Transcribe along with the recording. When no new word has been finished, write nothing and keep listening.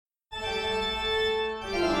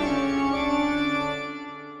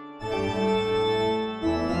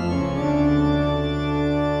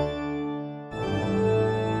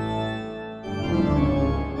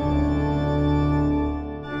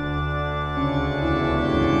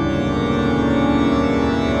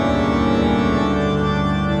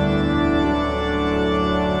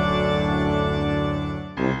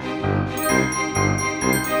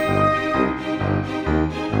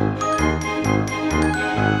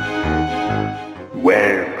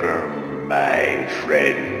Welcome, my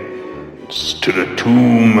friends, to the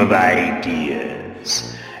Tomb of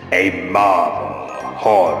Ideas, a Marvel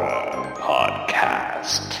horror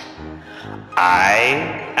podcast.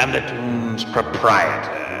 I am the Tomb's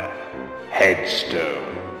proprietor,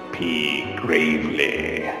 Headstone P.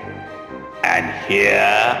 Gravely. And here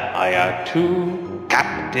are our two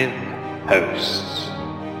captive hosts,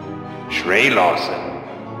 Trey Lawson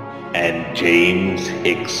and James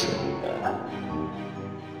Hickson.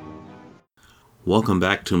 Welcome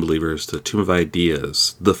back, Tomb Believers, to Tomb of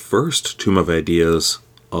Ideas, the first Tomb of Ideas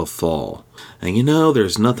of fall. And you know,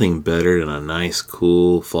 there's nothing better than a nice,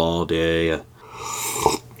 cool fall day, a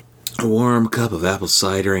warm cup of apple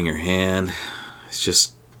cider in your hand. It's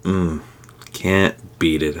just, can't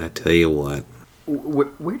beat it, I tell you what.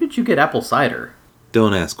 Where did you get apple cider?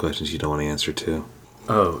 Don't ask questions you don't want to answer to.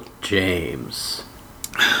 Oh, James.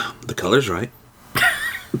 The color's right.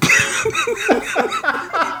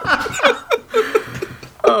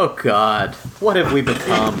 Oh, God. What have we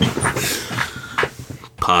become?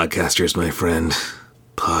 Podcasters, my friend.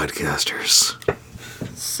 Podcasters.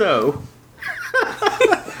 So,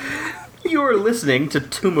 you're listening to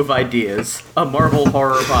Tomb of Ideas, a Marvel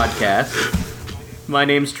horror podcast. My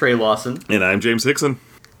name's Trey Lawson. And I'm James Hickson.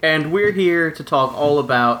 And we're here to talk all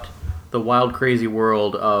about the wild, crazy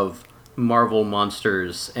world of Marvel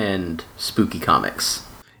monsters and spooky comics.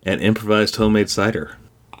 And improvised homemade cider.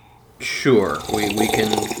 Sure, we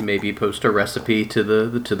can maybe post a recipe to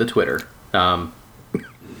the Twitter.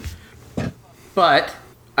 But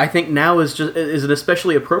I think now is an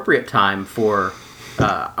especially appropriate time for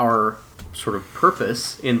our sort of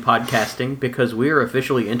purpose in podcasting, because we are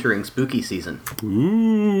officially entering spooky season.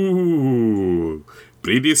 Ooh,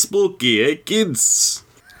 pretty spooky, eh, kids?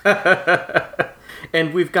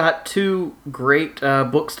 And we've got two great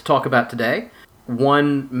books to talk about today.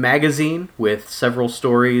 One magazine with several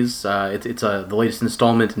stories. It's the latest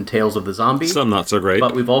installment in Tales of the Zombie. Some not so great.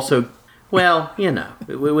 But we've also, well, you know,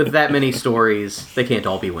 with that many stories, they can't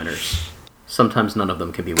all be winners. Sometimes none of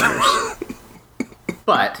them can be winners.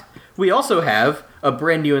 But we also have a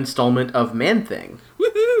brand new installment of Man-Thing,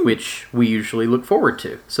 which we usually look forward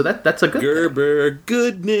to. So that's a good Gerber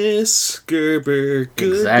goodness. Gerber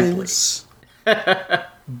goodness. Exactly.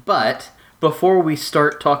 But before we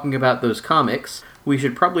start talking about those comics, we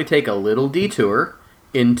should probably take a little detour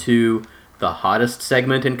into the hottest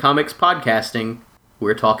segment in comics podcasting.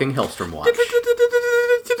 We're talking Hellstrom Watch.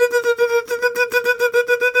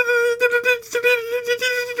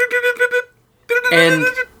 And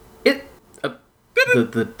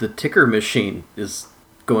the ticker machine is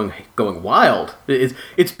going wild.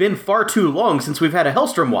 It's been far too long since we've had a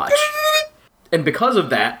Hellstrom Watch. And because of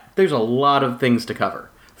that, there's a lot of things to cover.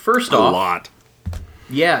 First off, A lot.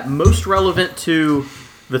 Yeah, most relevant to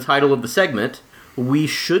the title of the segment, we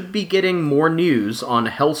should be getting more news on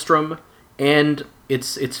Hellstrom and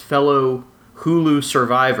its fellow Hulu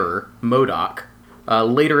survivor, MODOK,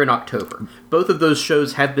 later in October. Both of those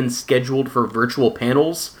shows have been scheduled for virtual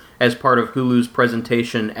panels as part of Hulu's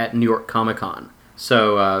presentation at New York Comic Con.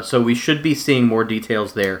 So we should be seeing more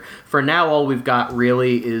details there. For now, all we've got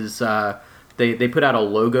really is they put out a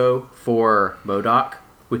logo for MODOK,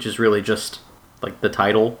 which is really just like the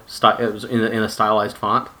title in a stylized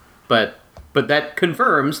font, but that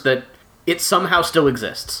confirms that it somehow still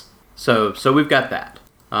exists. So we've got that.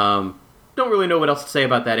 Don't really know what else to say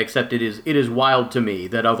about that, except it is wild to me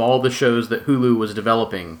that of all the shows that Hulu was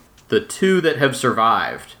developing, the two that have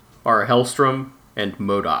survived are Hellstrom and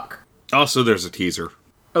MODOK. Also, there's a teaser.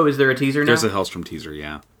 Oh, is there a teaser now? There's a Hellstrom teaser,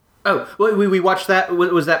 yeah. Oh, well, we watched that.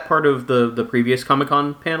 Was that part of the previous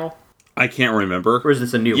Comic-Con panel? I can't remember. Or is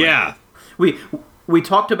this a new one? Yeah. We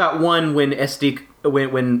talked about one when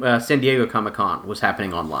San Diego Comic-Con was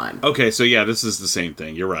happening online. Okay, so yeah, this is the same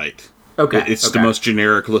thing. You're right. Okay. It's the most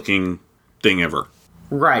generic looking thing ever.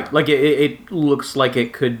 Right. Like, it looks like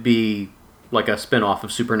it could be like a spin-off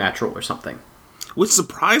of Supernatural or something. Which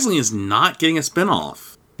surprisingly is not getting a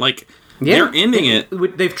spin-off. Like, they're ending it.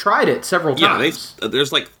 They've tried it several times. Yeah,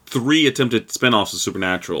 there's like 3 attempted spin-offs of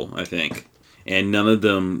Supernatural, I think. And none of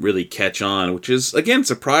them really catch on, which is, again,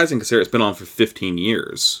 surprising considering it's been on for 15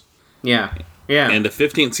 years. Yeah, yeah. And the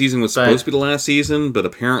 15th season was supposed to be the last season, but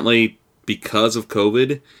apparently, because of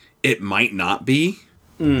COVID, it might not be.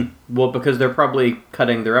 Well, because they're probably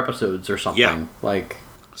cutting their episodes or something. Yeah. Like,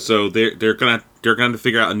 so they're gonna have to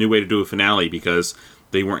figure out a new way to do a finale because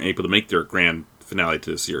they weren't able to make their grand finale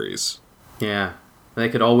to the series. Yeah. They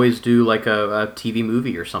could always do like a TV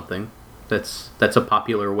movie or something. That's a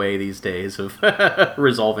popular way these days of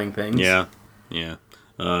resolving things. Yeah.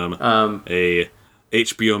 A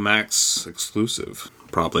HBO Max exclusive,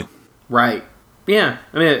 probably. Right. Yeah,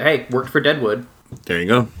 I mean, hey, worked for Deadwood. There you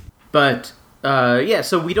go. But, yeah,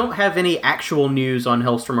 so we don't have any actual news on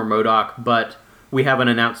Hellstrom or MODOK, but we have an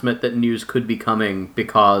announcement that news could be coming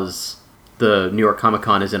because the New York Comic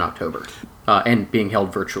Con is in October, and being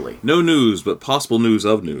held virtually. No news, but possible news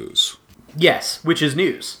of news. Yes, which is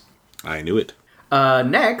news. I knew it.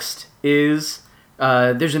 Next is,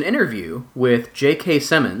 there's an interview with J.K.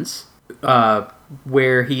 Simmons,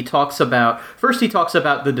 where he talks about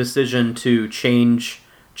the decision to change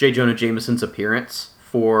J. Jonah Jameson's appearance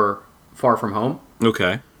for Far From Home.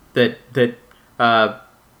 Okay. That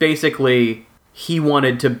basically he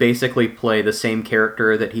wanted to basically play the same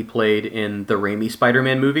character that he played in the Raimi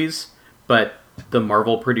Spider-Man movies, but the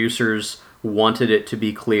Marvel producers wanted it to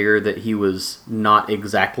be clear that he was not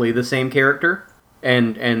exactly the same character,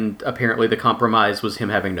 and apparently the compromise was him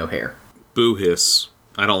having no hair. Boo hiss.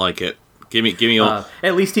 I don't like it. Give me all.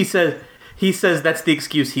 At least he says that's the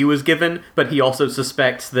excuse he was given, but he also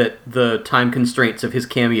suspects that the time constraints of his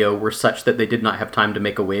cameo were such that they did not have time to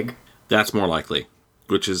make a wig. That's more likely,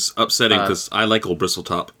 which is upsetting because I like old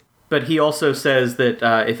Bristletop. But he also says that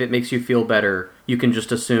if it makes you feel better, you can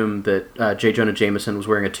just assume that J. Jonah Jameson was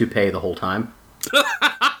wearing a toupee the whole time.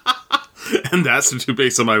 And that's the toupee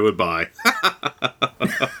somebody would buy.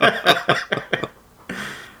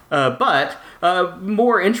 But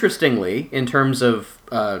more interestingly, in terms of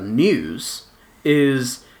news,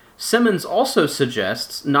 is Simmons also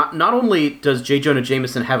suggests not only does J. Jonah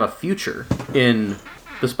Jameson have a future in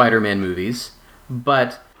the Spider-Man movies,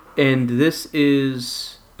 but, and this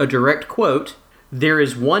is a direct quote, there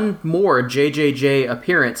is one more JJJ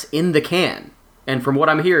appearance in the can. And from what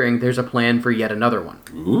I'm hearing, there's a plan for yet another one.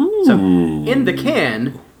 Ooh. So, in the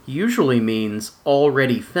can usually means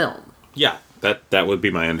already filmed. Yeah, that would be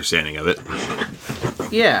my understanding of it.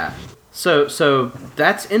 Yeah. So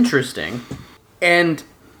that's interesting. And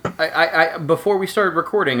I before we started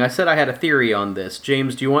recording, I said I had a theory on this.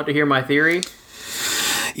 James, do you want to hear my theory?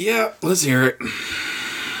 Yeah, let's hear it.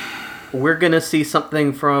 We're gonna see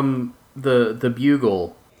something from the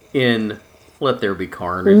Bugle in Let There Be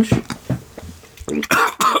Carnage.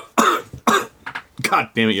 God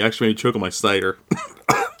damn it, you actually made me choke on my cider.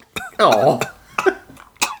 Oh.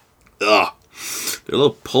 Ugh. There are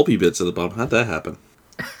little pulpy bits at the bottom. How'd that happen?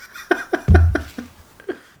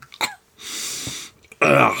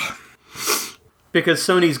 Ugh. Because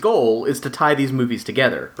Sony's goal is to tie these movies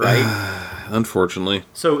together, right? Unfortunately.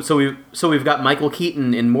 So we've got Michael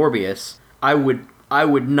Keaton in Morbius. I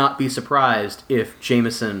would not be surprised if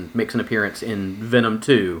Jameson makes an appearance in Venom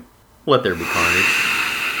 2. Let There Be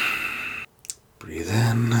Carnage. Breathe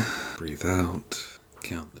in, breathe out.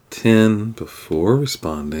 Count the 10 before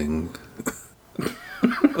responding.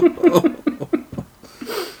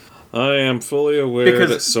 I am fully aware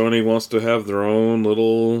that Sony wants to have their own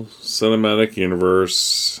little cinematic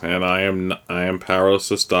universe, and I am powerless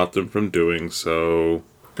to stop them from doing so.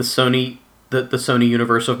 The Sony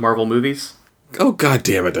universe of Marvel movies? Oh, god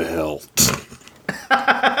damn it to hell.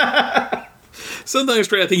 Sometimes,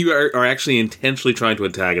 Trey, I think you are actually intentionally trying to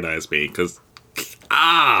antagonize me, because...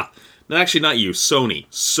 No, actually, not you. Sony.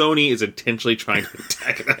 Sony is intentionally trying to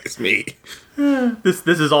antagonize me. This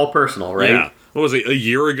is all personal, right? Yeah. What was it, a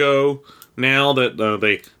year ago now that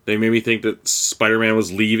they made me think that Spider-Man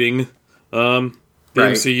was leaving the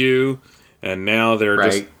MCU, and now they're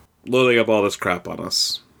just loading up all this crap on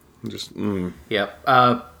us. Yep.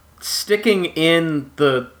 Sticking in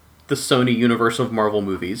the Sony universe of Marvel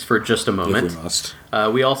movies for just a moment. If we must.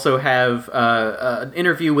 We also have an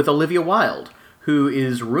interview with Olivia Wilde, who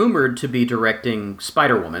is rumored to be directing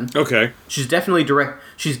Spider-Woman. Okay. She's definitely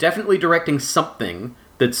directing something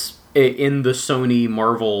that's in the Sony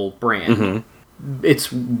Marvel brand. Mm-hmm.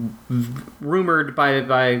 It's rumored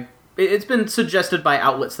by it's been suggested by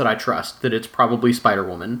outlets that I trust that it's probably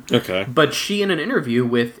Spider-Woman. Okay. But she, in an interview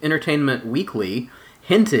with Entertainment Weekly,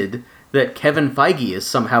 hinted that Kevin Feige is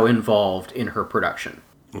somehow involved in her production.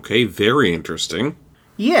 Okay, very interesting.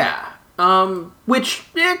 Yeah. Which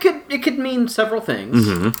it could mean several things.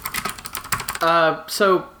 Mm-hmm.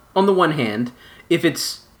 So on the one hand, if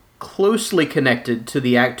it's closely connected to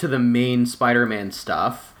the main Spider-Man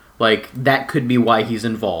stuff, like that could be why he's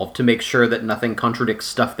involved, to make sure that nothing contradicts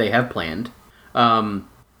stuff they have planned.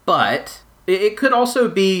 But it could also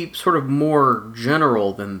be sort of more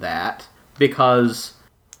general than that, because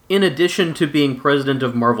in addition to being president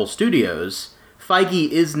of Marvel Studios, Feige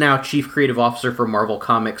is now Chief Creative Officer for Marvel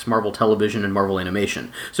Comics, Marvel Television, and Marvel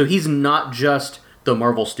Animation. So he's not just the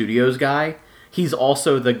Marvel Studios guy, he's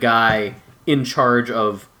also the guy in charge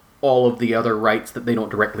of all of the other rights that they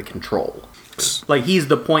don't directly control. Like, he's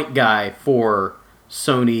the point guy for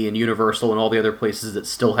Sony and Universal and all the other places that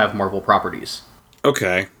still have Marvel properties.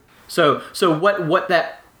 Okay. So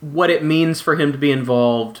what it means for him to be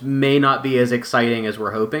involved may not be as exciting as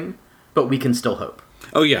we're hoping, but we can still hope.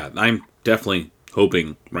 Oh yeah, I'm definitely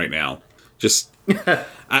hoping right now. Just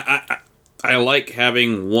I like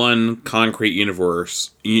having one concrete universe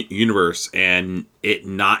and it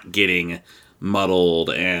not getting muddled.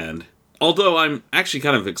 And although I'm actually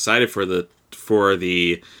kind of excited for the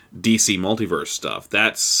DC multiverse stuff,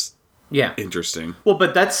 that's interesting. Well,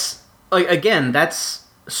 but that's that's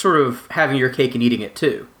sort of having your cake and eating it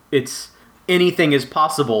too. It's anything is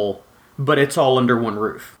possible, but it's all under one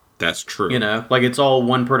roof. That's true. You know, like it's all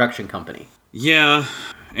one production company. Yeah,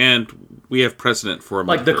 and we have precedent for a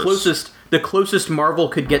like multiverse. the closest Marvel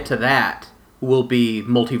could get to that will be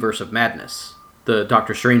Multiverse of Madness, the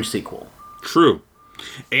Doctor Strange sequel. True.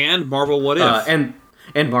 And Marvel What If. And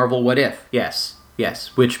Marvel What If, yes,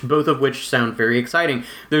 which both of which sound very exciting.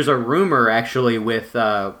 There's a rumor actually with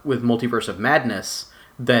Multiverse of Madness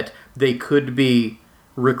that they could be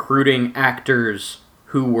recruiting actors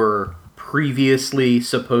who were previously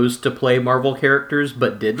supposed to play Marvel characters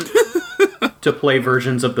but didn't to play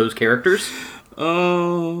versions of those characters.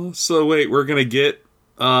 Oh, so wait, we're gonna get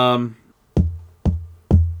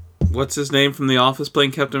what's his name from The Office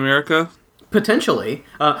playing Captain America? Potentially.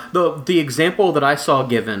 The example that I saw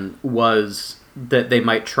given was that they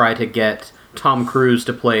might try to get Tom Cruise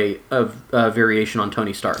to play a variation on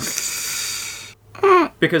Tony Stark.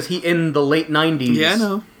 Because he, in the late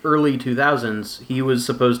 90s, early 2000s, he was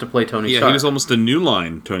supposed to play Tony Stark. Yeah, he was almost a New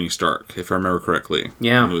Line Tony Stark, if I remember correctly.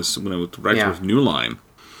 Yeah. When it was with New Line.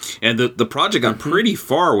 And the project got pretty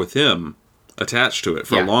far with him attached to it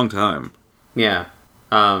for a long time. Yeah.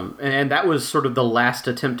 And that was sort of the last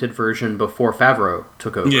attempted version before Favreau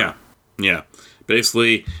took over. Yeah.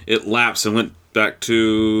 Basically, it lapsed and went back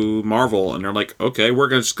to Marvel, and they're like, okay, we're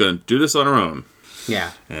just going to do this on our own.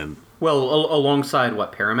 Yeah. And well, alongside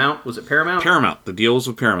what, Paramount? Was it Paramount? Paramount. The deal was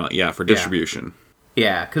with Paramount, for distribution.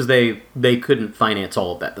 Yeah, because they couldn't finance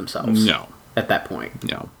all of that themselves. No. At that point.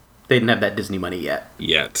 No. They didn't have that Disney money yet.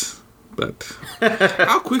 But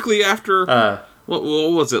how quickly after... what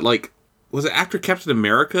was it, like... Was it after Captain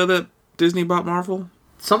America that Disney bought Marvel?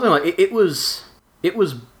 Something like... It was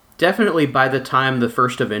definitely by the time the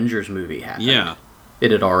first Avengers movie happened. Yeah. It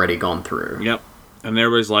had already gone through. Yep. And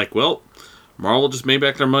everybody's like, well... Marvel just made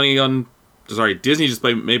back their money on... Sorry, Disney just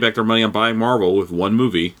made back their money on buying Marvel with one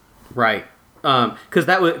movie. Right. Because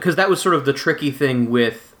that was sort of the tricky thing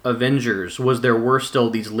with Avengers, was there were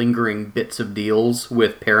still these lingering bits of deals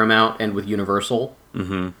with Paramount and with Universal.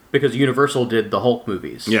 Mm-hmm. Because Universal did the Hulk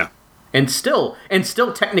movies. Yeah. And still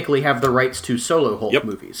technically have the rights to solo Hulk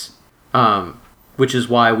movies. Which is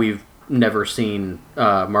why we've never seen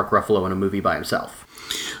Mark Ruffalo in a movie by himself.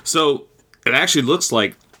 So, it actually looks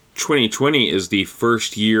like 2020 is the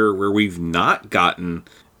first year where we've not gotten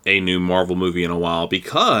a new Marvel movie in a while,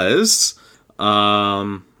 because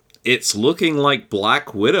it's looking like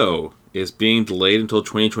Black Widow is being delayed until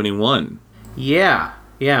 2021. Yeah.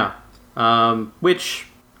 Which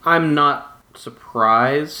I'm not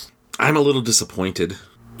surprised. I'm a little disappointed.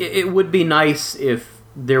 It would be nice if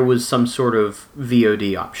there was some sort of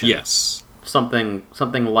VOD option. Yes. Something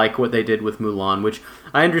like what they did with Mulan, which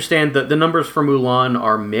I understand that the numbers for Mulan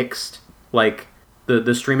are mixed. Like,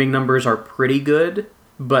 the streaming numbers are pretty good,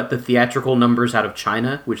 but the theatrical numbers out of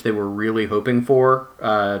China, which they were really hoping for,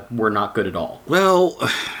 were not good at all. Well,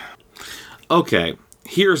 okay,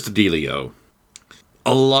 here's the dealio.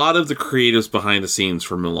 A lot of the creatives behind the scenes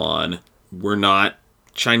for Mulan were not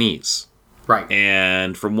Chinese. Right.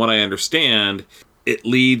 And from what I understand, it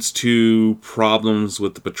leads to problems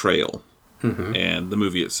with the portrayal. Mm-hmm. And the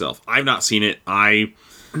movie itself. I've not seen it. I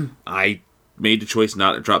made the choice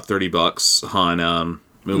not to drop $30 on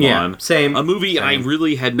Mulan. Yeah, same. A movie I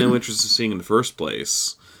really had no interest in seeing in the first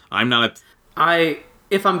place.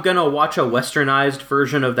 If I'm gonna watch a westernized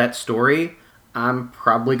version of that story, I'm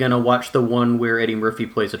probably gonna watch the one where Eddie Murphy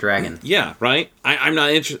plays a dragon. Yeah, right. I'm not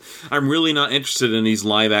interested. I'm really not interested in these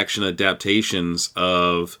live action adaptations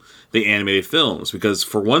of the animated films, because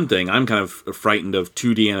for one thing, I'm kind of frightened of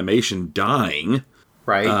 2D animation dying.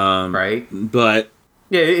 Right. Right. But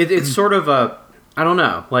yeah, it's sort of I don't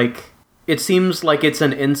know. Like, it seems like it's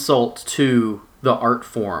an insult to the art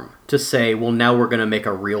form to say, well, now we're going to make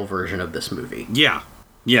a real version of this movie. Yeah.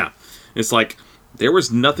 It's like, there was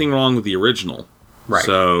nothing wrong with the original. Right.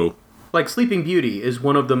 So, like, Sleeping Beauty is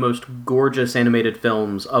one of the most gorgeous animated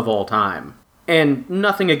films of all time. And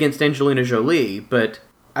nothing against Angelina Jolie, but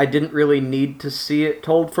I didn't really need to see it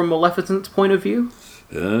told from Maleficent's point of view.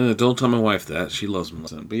 Don't tell my wife that. She loves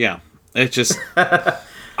Maleficent. But yeah, it's just...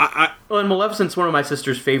 Well, and Maleficent's one of my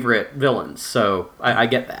sister's favorite villains, so I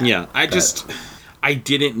get that. Yeah, I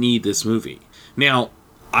didn't need this movie. Now,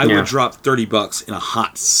 I would drop $30 in a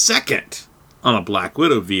hot second on a Black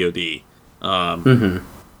Widow VOD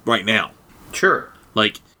right now. Sure.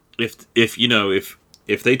 Like, if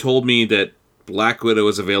they told me that Black Widow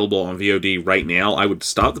is available on VOD right now, I would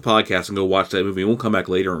stop the podcast and go watch that movie, and we'll come back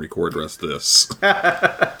later and record the rest of this.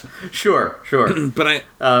 Sure. But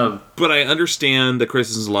I understand the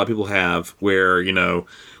criticisms a lot of people have, where,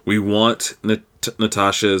 we want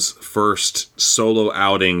Natasha's first solo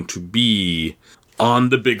outing to be on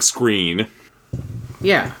the big screen.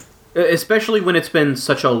 Yeah. Especially when it's been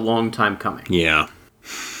such a long time coming. Yeah.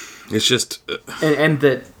 It's just... And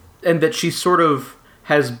that she sort of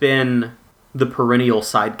has been the perennial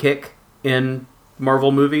sidekick in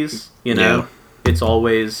Marvel movies. Yeah. It's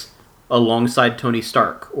always alongside Tony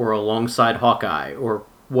Stark or alongside Hawkeye or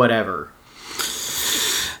whatever.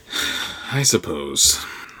 I suppose.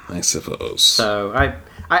 So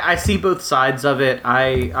I see both sides of it.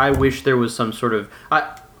 I wish there was some sort of...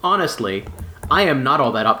 honestly, I am not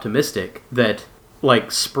all that optimistic that,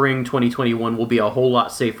 spring 2021 will be a whole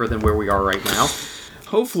lot safer than where we are right now.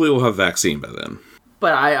 Hopefully we'll have vaccine by then.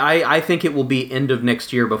 But I think it will be end of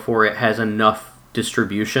next year before it has enough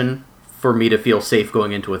distribution for me to feel safe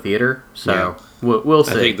going into a theater. So we'll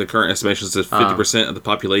see. I think the current estimation is that 50% of the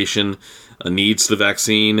population needs the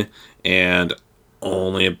vaccine, and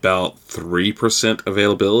only about 3%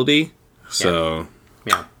 availability. So...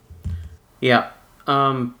 Yeah.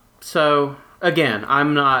 So, again,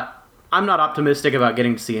 I'm not optimistic about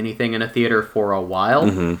getting to see anything in a theater for a while.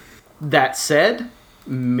 Mm-hmm. That said,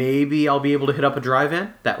 maybe I'll be able to hit up a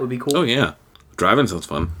drive-in. That would be cool. Oh, yeah. Drive-in sounds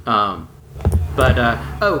fun. I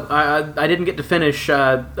didn't get to finish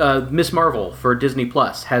Ms. Marvel for Disney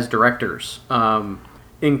Plus has directors,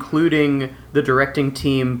 including the directing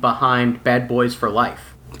team behind Bad Boys for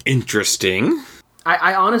Life. Interesting.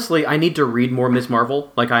 I honestly, I need to read more Ms.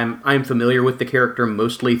 Marvel. I'm familiar with the character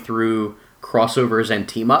mostly through crossovers and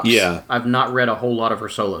team-ups. Yeah. I've not read a whole lot of her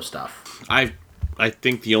solo stuff. I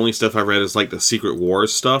think the only stuff I read is the Secret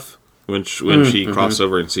Wars stuff, when she crossed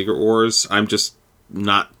over in Secret Wars. I'm just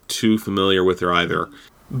not too familiar with her either.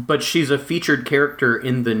 But she's a featured character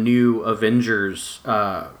in the new Avengers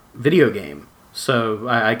video game. So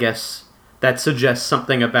I guess that suggests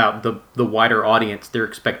something about the wider audience they're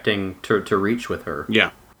expecting to reach with her.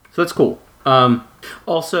 Yeah. So that's cool.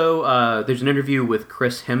 Also, there's an interview with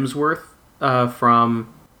Chris Hemsworth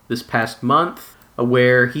from this past month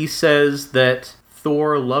where he says that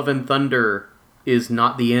Thor Love and Thunder is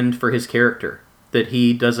not the end for his character, that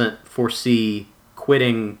he doesn't foresee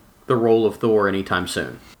quitting the role of Thor anytime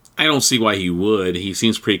soon. I don't see why he would. He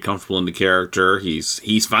seems pretty comfortable in the character.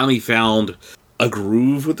 He's finally found a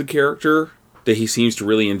groove with the character that he seems to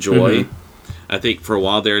really enjoy. Mm-hmm. I think for a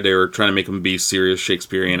while there, they were trying to make him be a serious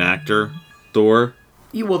Shakespearean actor, Thor.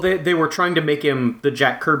 Yeah, well, they were trying to make him the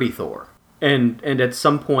Jack Kirby Thor. And at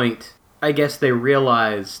some point, I guess they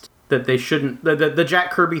realized that they shouldn't... The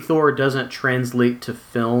Jack Kirby Thor doesn't translate to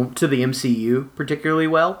film, to the MCU particularly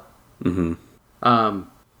well. Mm-hmm.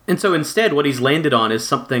 And so instead, what he's landed on is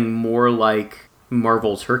something more like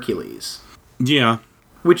Marvel's Hercules. Yeah.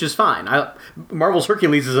 Which is fine. Marvel's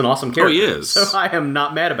Hercules is an awesome character. Oh, he is. So I am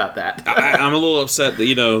not mad about that. I'm a little upset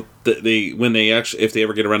that, when they actually, if they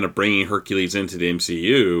ever get around to bringing Hercules into the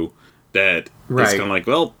MCU, that it's kind of like,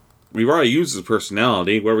 well, we've already used his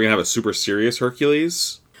personality. Where we have a super serious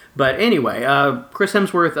Hercules? But anyway, Chris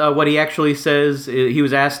Hemsworth, what he actually says, he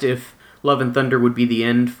was asked if Love and Thunder would be the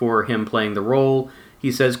end for him playing the role.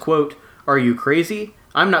 He says, quote, "Are you crazy?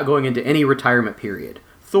 I'm not going into any retirement period.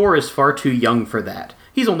 Thor is far too young for that.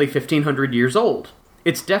 He's only 1,500 years old.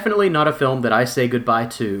 It's definitely not a film that I say goodbye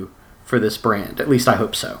to for this brand. At least I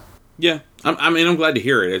hope so." Yeah, I'm glad to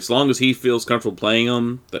hear it. As long as he feels comfortable playing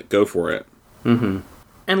him, go for it. Mm-hmm.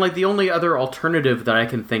 And the only other alternative that I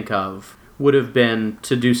can think of would have been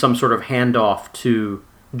to do some sort of handoff to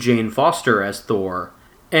Jane Foster as Thor.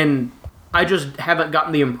 And I just haven't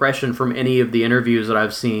gotten the impression from any of the interviews that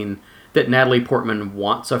I've seen that Natalie Portman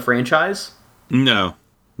wants a franchise. No.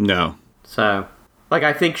 So,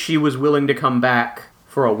 I think she was willing to come back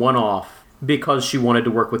for a one-off because she wanted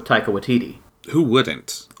to work with Taika Waititi. Who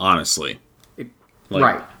wouldn't, honestly?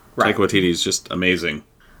 Right. Taika Waititi is just amazing.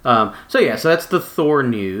 So that's the Thor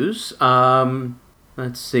news.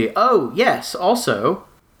 Let's see. Oh, yes, also,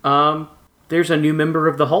 there's a new member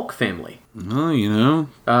of the Hulk family. Oh,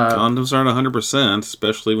 condoms aren't 100%,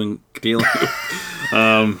 especially when dealing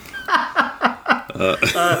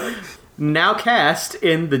now cast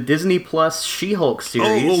in the Disney Plus She-Hulk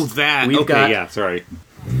series. Oh, that. Sorry.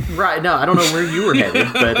 Right, no, I don't know where you were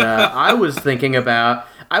headed, but I was thinking about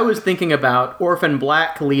I was thinking about Orphan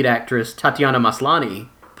Black lead actress Tatiana Maslany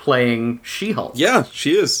playing She-Hulk. Yeah,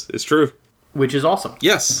 she is. It's true. Which is awesome.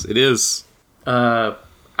 Yes, it is. I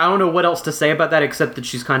don't know what else to say about that except that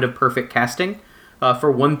she's kind of perfect casting. For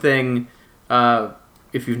one thing,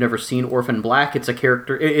 if you've never seen Orphan Black, it's a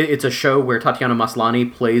character. It's a show where Tatiana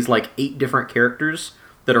Maslany plays like 8 different characters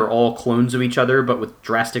that are all clones of each other, but with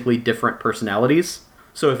drastically different personalities.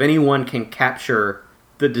 So if anyone can capture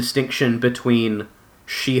the distinction between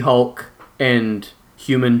She-Hulk and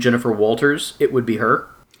human Jennifer Walters, it would be her.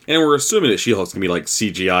 And we're assuming that She-Hulk's gonna be like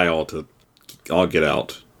CGI all get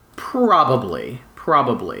out. Probably,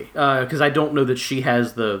 because I don't know that she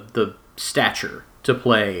has the stature to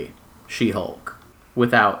play She-Hulk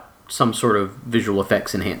without some sort of visual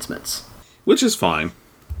effects enhancements. Which is fine.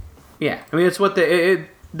 Yeah, I mean, it's what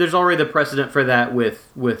there's already the precedent for that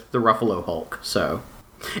with the Ruffalo Hulk, so.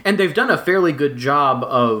 And they've done a fairly good job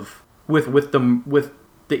of, with the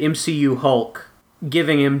MCU Hulk,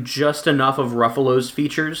 giving him just enough of Ruffalo's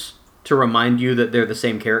features to remind you that they're the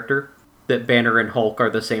same character, that Banner and Hulk are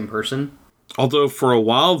the same person. Although, for a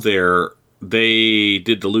while there, they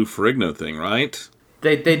did the Lou Ferrigno thing, right?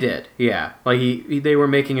 They did, yeah. Like, they were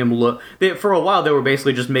making him look... for a while, they were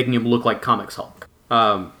basically just making him look like Comics Hulk.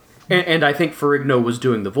 And I think Ferrigno was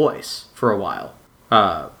doing the voice for a while.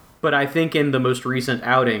 But I think in the most recent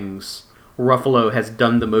outings, Ruffalo has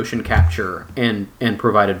done the motion capture and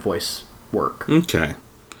provided voice work. Okay.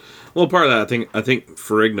 Well, part of that, I think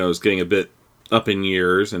Ferrigno is getting a bit up in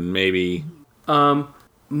years, and maybe...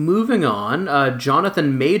 Moving on,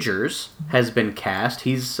 Jonathan Majors has been cast.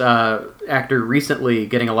 He's actor recently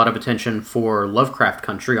getting a lot of attention for Lovecraft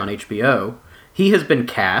Country on HBO. He has been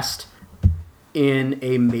cast in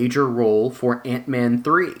a major role for Ant-Man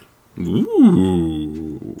 3.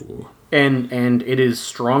 Ooh. And it is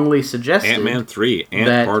strongly suggested... Ant-Man 3,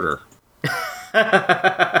 Ant Carter.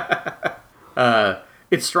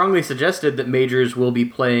 It's strongly suggested that Majors will be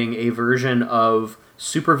playing a version of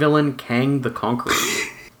supervillain Kang the Conqueror.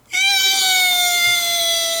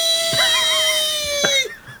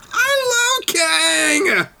 I love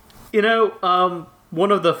Kang! You know,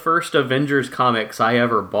 one of the first Avengers comics I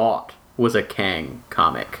ever bought was a Kang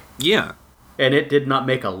comic. Yeah. And it did not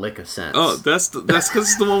make a lick of sense. Oh, that's because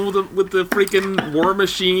it's the one with the freaking War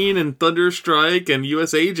Machine and Thunderstrike and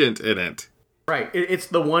U.S. Agent in it. Right. It's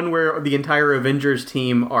the one where the entire Avengers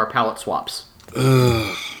team are palette swaps.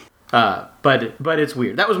 Ugh. But it's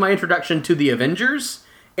weird. That was my introduction to the Avengers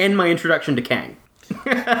and my introduction to Kang.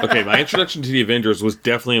 Okay, my introduction to the Avengers was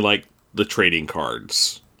definitely like the trading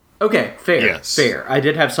cards. Okay, fair. Yes. Fair. I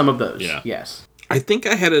did have some of those. Yeah. Yes. I think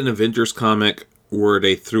I had an Avengers comic where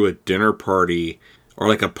they threw a dinner party or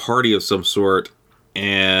like a party of some sort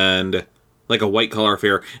and like a white collar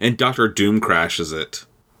affair, and Doctor Doom crashes it.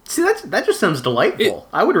 See, that just sounds delightful.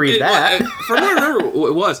 I would read that. From what I remember,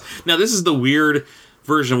 it was. Now, this is the weird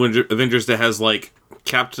version of Avengers that has like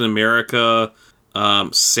Captain America,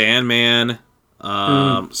 Sandman,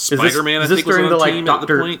 Spider-Man. I think was on the team at the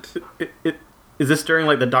point. Is this during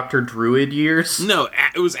like the Dr. Druid years? No,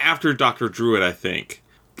 it was after Dr. Druid, I think.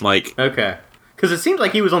 Like, okay, because it seemed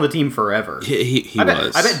like he was on the team forever. He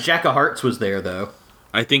was. I bet Jack of Hearts was there though.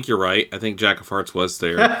 I think you're right. I think Jack of Hearts was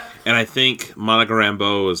there, and I think Monica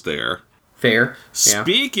Rambeau was there. Fair.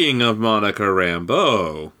 Speaking of Monica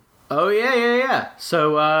Rambeau. Oh yeah.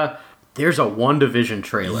 So there's a WandaVision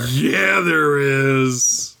trailer. Yeah, there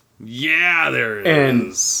is.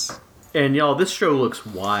 And y'all, this show looks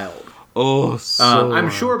wild. Oh, so I'm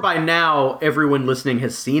sure by now everyone listening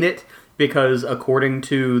has seen it, because according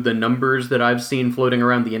to the numbers that I've seen floating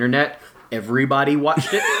around the internet, everybody watched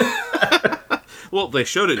it. Well, they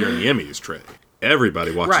showed it during the Emmys, Trey.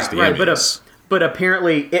 Everybody watches the Emmys. But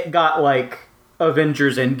apparently it got like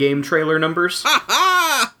Avengers Endgame trailer numbers.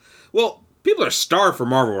 Well, people are starved for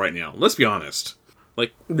Marvel right now. Let's be honest.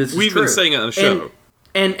 Like, we've been saying it on the show.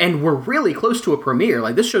 And we're really close to a premiere.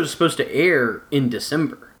 Like, this show's supposed to air in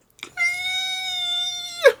December.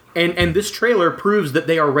 And this trailer proves that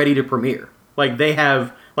they are ready to premiere. Like, they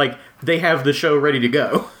have the show ready to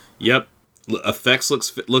go. Yep. Effects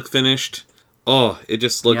look finished. Oh, it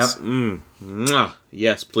just looks... Yep.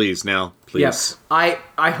 Yes, please, now. Please. Yes. I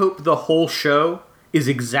hope the whole show is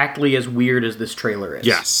exactly as weird as this trailer is.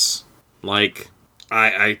 Yes. Like,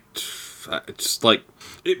 I just, like...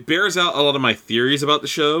 It bears out a lot of my theories about the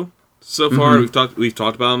show so far. Mm-hmm. We've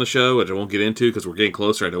talked about it on the show, which I won't get into because we're getting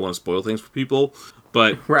closer. I don't want to spoil things for people.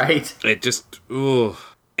 But... Right. It just... Ugh.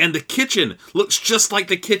 And the kitchen looks just like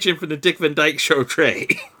the kitchen from the Dick Van Dyke Show, Trey.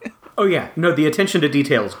 Oh, yeah. No, the attention to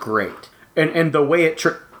detail is great. And the way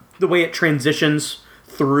it transitions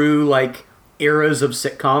through like eras of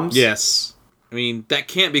sitcoms. Yes. I mean, that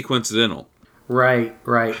can't be coincidental. Right.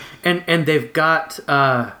 And they've got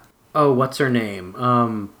what's her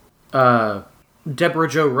name? Deborah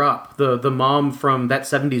Jo Rupp, the mom from That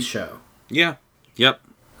 70s Show. Yeah. Yep.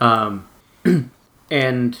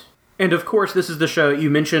 And of course, this is the show you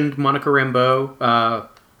mentioned, Monica Rambeau,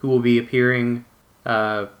 who will be appearing.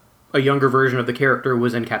 A younger version of the character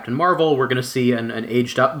was in Captain Marvel. We're going to see an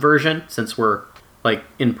aged up version since we're like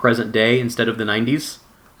in present day instead of the 90s.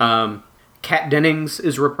 Kat Dennings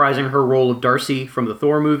is reprising her role of Darcy from the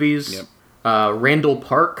Thor movies. Yep. Randall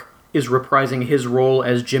Park is reprising his role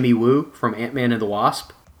as Jimmy Woo from Ant-Man and the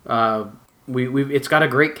Wasp. It's got a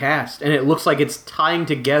great cast, and it looks like it's tying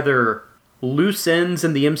together loose ends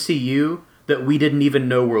in the MCU that we didn't even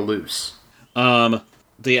know were loose.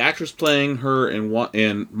 The actress playing her in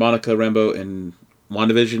Monica Rambeau in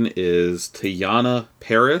WandaVision is Teyana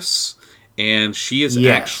Paris, and she is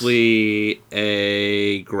actually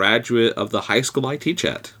a graduate of the high school I teach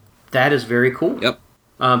at. That is very cool. Yep.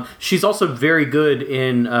 She's also very good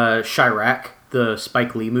in Chirac, the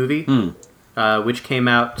Spike Lee movie, which came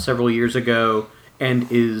out several years ago, and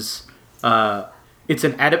is it's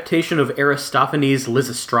an adaptation of Aristophanes'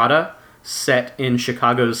 Lysistrata, set in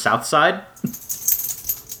Chicago's South Side.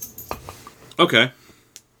 Okay.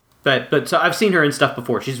 But so I've seen her in stuff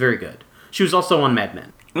before. She's very good. She was also on Mad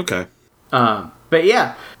Men. Okay. But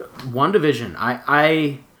yeah,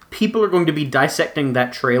 WandaVision. People are going to be dissecting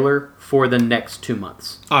that trailer for the next 2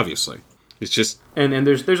 months. Obviously. It's just... And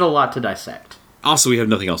there's a lot to dissect. Also, we have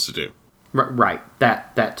nothing else to do. Right.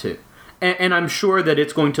 That too. And I'm sure that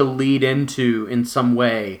it's going to lead into, in some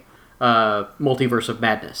way, Multiverse of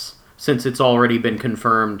Madness, since it's already been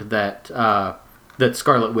confirmed that that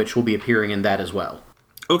Scarlet Witch will be appearing in that as well.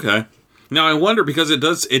 Okay. Now, I wonder, because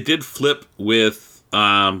it did flip with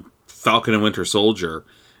Falcon and Winter Soldier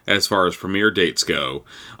as far as premiere dates go.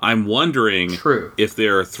 I'm wondering if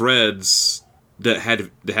there are threads that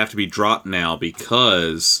have to be dropped now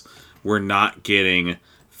because we're not getting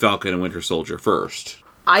Falcon and Winter Soldier first.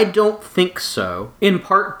 I don't think so. In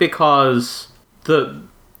part because the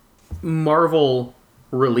Marvel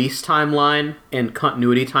release timeline and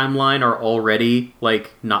continuity timeline are already,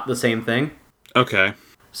 like, not the same thing. Okay.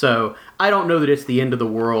 So, I don't know that it's the end of the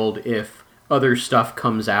world if other stuff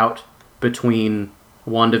comes out between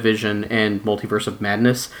WandaVision and Multiverse of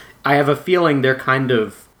Madness. I have a feeling they're kind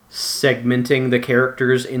of segmenting the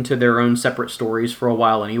characters into their own separate stories for a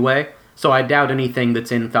while anyway. So I doubt anything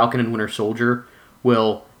that's in Falcon and Winter Soldier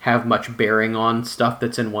will have much bearing on stuff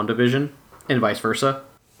that's in WandaVision, and vice versa.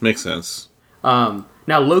 Makes sense.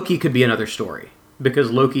 Now, Loki could be another story,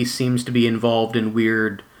 because Loki seems to be involved in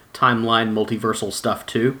weird timeline multiversal stuff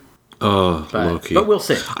too. Loki. But we'll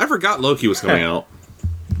see. I forgot Loki was coming out.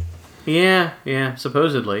 Yeah,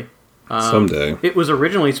 supposedly. Someday. It was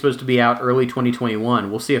originally supposed to be out early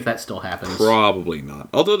 2021. We'll see if that still happens. Probably not.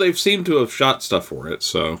 Although they've seemed to have shot stuff for it,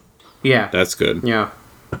 so... Yeah. That's good. Yeah.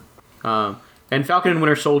 And Falcon and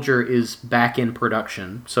Winter Soldier is back in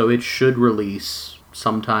production, so it should release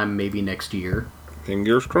sometime maybe next year.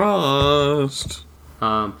 Fingers crossed.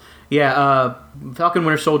 Falcon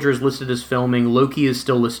Winter Soldier is listed as filming. Loki is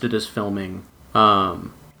still listed as filming.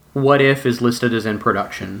 What If is listed as in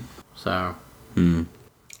production. So.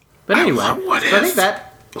 But anyway, I think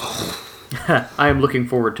that I am looking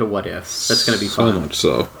forward to What If. That's going to be fun. So much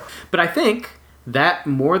so. But I think that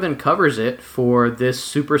more than covers it for this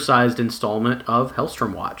supersized installment of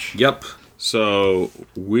Hellstrom Watch. Yep. So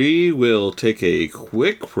we will take a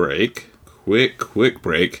quick break. Quick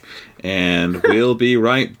break. And we'll be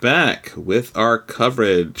right back with our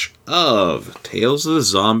coverage of Tales of the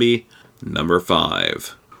Zombie number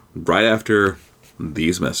 5. Right after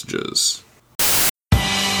these messages.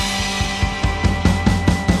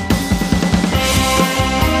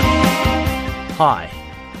 Hi,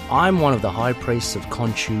 I'm one of the High Priests of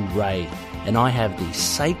Khonshu Ray, and I have the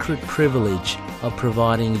sacred privilege of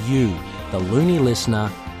providing you, the loony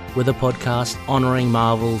listener, with a podcast honouring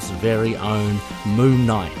Marvel's very own Moon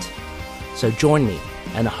Knight. So join me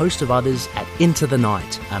and a host of others at Into the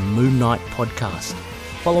Night, a Moon Knight podcast.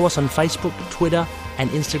 Follow us on Facebook, Twitter and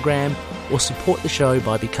Instagram, or support the show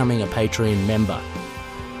by becoming a Patreon member.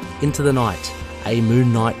 Into the Night, a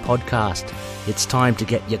Moon Knight podcast. It's time to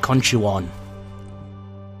get your Khonshu on.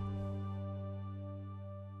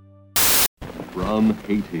 From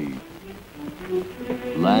Haiti,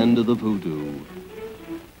 land of the voodoo,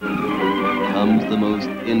 comes the most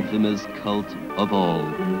infamous cult of all.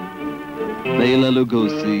 Bela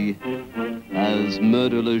Lugosi as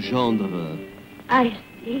Murder Legendre. I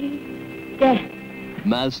see death.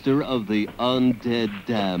 Master of the undead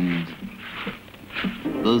damned.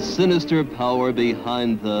 The sinister power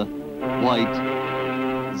behind the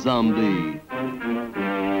White Zombie.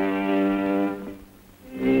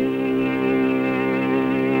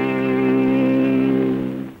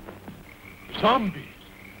 Zombies?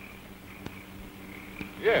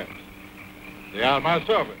 Yes, they are my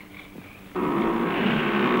servants.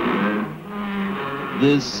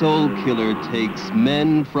 This soul killer takes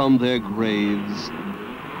men from their graves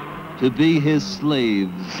to be his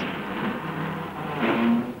slaves.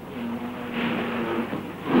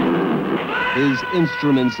 His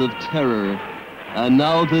instruments of terror, and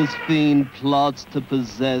now this fiend plots to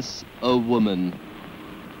possess a woman.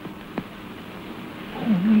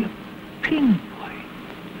 Only a pin boy,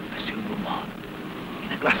 a silver one,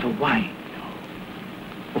 in a glass of wine,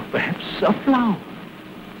 or perhaps a flower.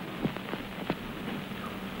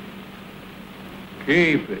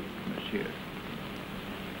 Keep it, monsieur.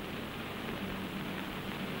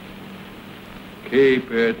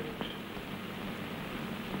 Keep it.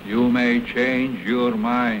 You may change your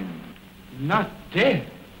mind. Not dead.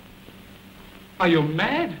 Are you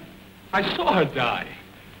mad? I saw her die.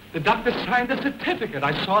 The doctor signed a certificate.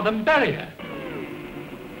 I saw them bury her.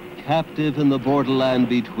 Captive in the borderland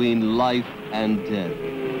between life and death.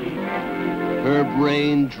 Her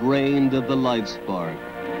brain drained of the life spark.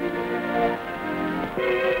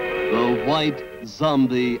 The white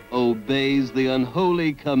zombie obeys the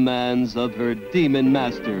unholy commands of her demon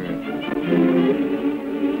master.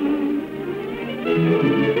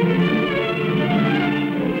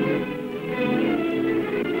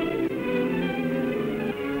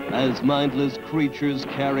 As mindless creatures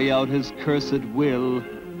carry out his cursed will,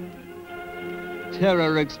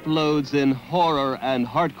 terror explodes in horror and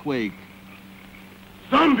heartquake.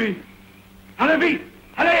 Zombie! Allez,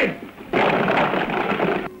 allez!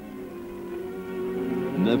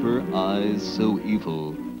 Never eyes so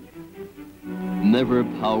evil, never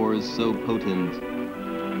powers so potent,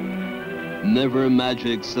 never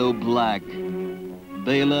magic so black.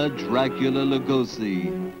 Bela Dracula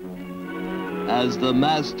Lugosi, as the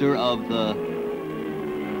master of the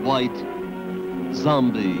White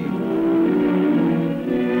Zombie.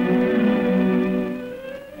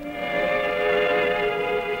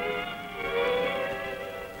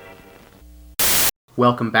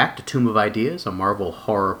 Welcome back to Tomb of Ideas, a Marvel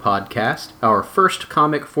horror podcast. Our first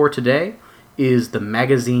comic for today is the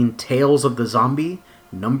magazine Tales of the Zombie,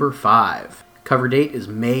 number 5. Cover date is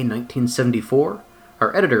May 1974.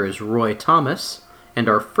 Our editor is Roy Thomas, and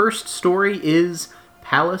our first story is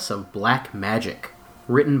Palace of Black Magic,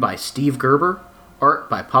 written by Steve Gerber, art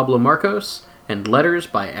by Pablo Marcos, and letters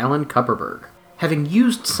by Alan Kupperberg. Having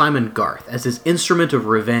used Simon Garth as his instrument of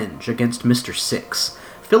revenge against Mr. Six,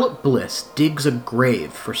 Philip Bliss digs a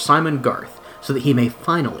grave for Simon Garth so that he may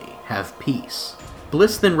finally have peace.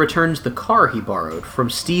 Bliss then returns the car he borrowed from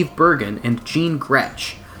Steve Bergen and Jean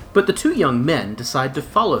Gretsch, but the two young men decide to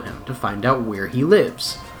follow him to find out where he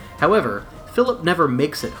lives. However, Philip never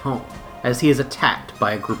makes it home, as he is attacked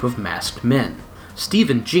by a group of masked men. Steve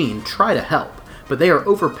and Jean try to help, but they are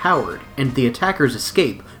overpowered, and the attackers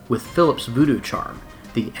escape with Philip's voodoo charm,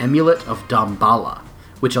 the Amulet of Damballa,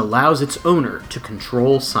 which allows its owner to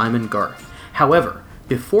control Simon Garth. However,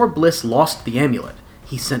 before Bliss lost the amulet,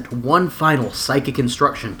 he sent one final psychic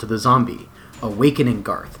instruction to the zombie, awakening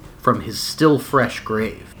Garth from his still-fresh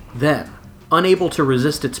grave. Then, unable to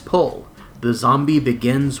resist its pull, the zombie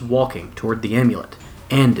begins walking toward the amulet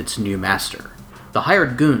and its new master. The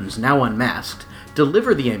hired goons, now unmasked,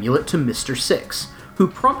 deliver the amulet to Mr. Six, who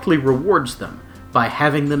promptly rewards them by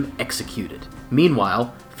having them executed.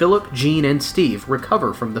 Meanwhile, Philip, Jean, and Steve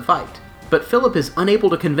recover from the fight, but Philip is unable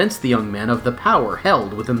to convince the young men of the power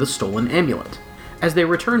held within the stolen amulet. As they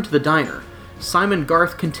return to the diner, Simon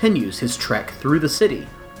Garth continues his trek through the city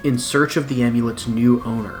in search of the amulet's new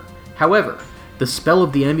owner. However, the spell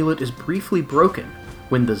of the amulet is briefly broken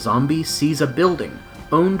when the zombie sees a building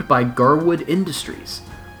owned by Garwood Industries,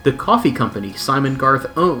 the coffee company Simon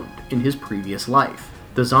Garth owned in his previous life.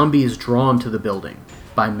 The zombie is drawn to the building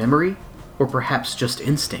by memory or perhaps just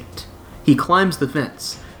instinct. He climbs the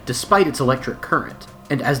fence, despite its electric current,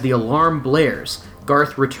 and as the alarm blares,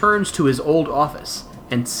 Garth returns to his old office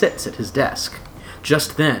and sits at his desk.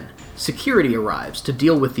 Just then, security arrives to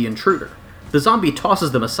deal with the intruder. The zombie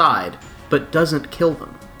tosses them aside, but doesn't kill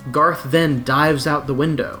them. Garth then dives out the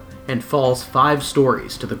window and falls 5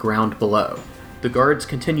 stories to the ground below. The guards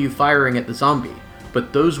continue firing at the zombie,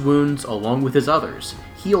 but those wounds, along with his others,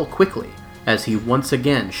 heal quickly as he once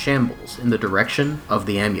again shambles in the direction of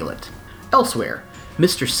the amulet. Elsewhere,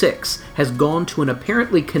 Mr. Six has gone to an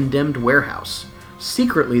apparently condemned warehouse,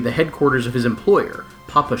 secretly the headquarters of his employer,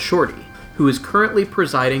 Papa Shorty, who is currently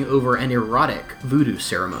presiding over an erotic voodoo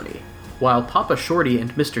ceremony. While Papa Shorty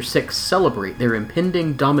and Mr. Six celebrate their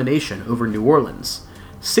impending domination over New Orleans,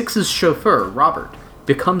 Six's chauffeur, Robert,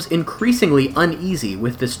 becomes increasingly uneasy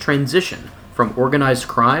with this transition from organized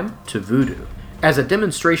crime to voodoo. As a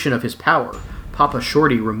demonstration of his power, Papa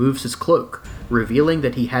Shorty removes his cloak, revealing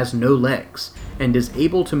that he has no legs, and is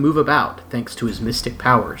able to move about thanks to his mystic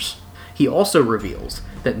powers. He also reveals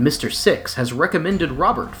that Mr. Six has recommended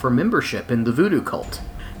Robert for membership in the voodoo cult.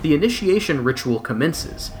 The initiation ritual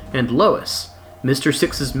commences, and Lois, Mr.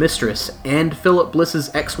 Six's mistress and Philip Bliss's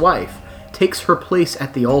ex-wife, takes her place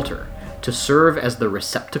at the altar to serve as the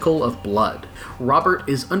receptacle of blood. Robert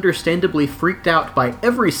is understandably freaked out by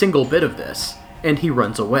every single bit of this, and he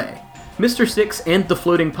runs away. Mr. Six and the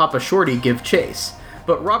floating Papa Shorty give chase,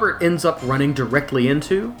 but Robert ends up running directly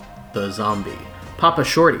into the zombie. Papa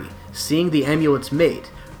Shorty, seeing the amulet's mate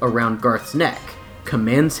around Garth's neck,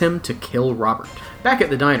 commands him to kill Robert. Back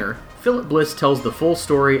at the diner, Philip Bliss tells the full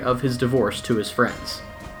story of his divorce to his friends.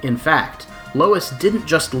 In fact, Lois didn't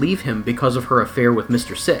just leave him because of her affair with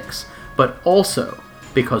Mr. Six, but also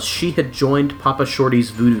because she had joined Papa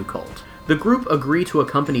Shorty's voodoo cult. The group agree to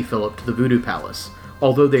accompany Philip to the voodoo palace,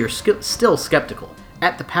 although they are still skeptical.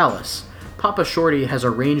 At the palace, Papa Shorty has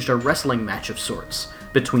arranged a wrestling match of sorts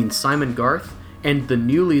between Simon Garth and the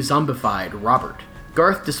newly zombified Robert.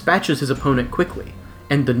 Garth dispatches his opponent quickly,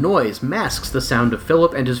 and the noise masks the sound of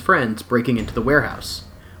Philip and his friends breaking into the warehouse.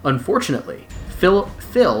 Unfortunately,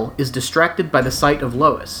 Phil is distracted by the sight of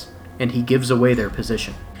Lois, and he gives away their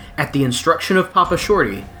position. At the instruction of Papa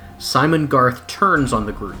Shorty, Simon Garth turns on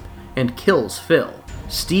the group and kills Phil.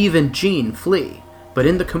 Steve and Jean flee, but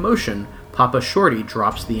in the commotion, Papa Shorty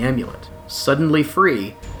drops the amulet. Suddenly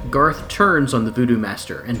free, Garth turns on the voodoo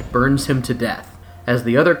master and burns him to death. As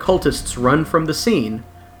the other cultists run from the scene,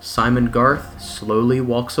 Simon Garth slowly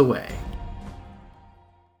walks away.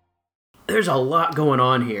 There's a lot going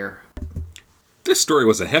on here. This story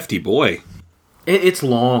was a hefty boy. It's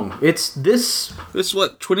long. This is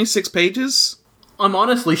what, 26 pages? I'm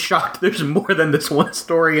honestly shocked there's more than this one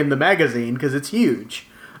story in the magazine, because it's huge.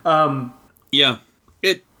 Yeah.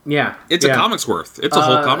 It's a comic's worth. It's a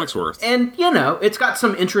whole comic's worth. And, it's got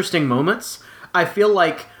some interesting moments. I feel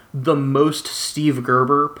like the most Steve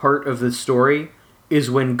Gerber part of the story is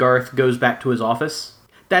when Garth goes back to his office.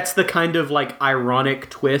 That's the kind of, ironic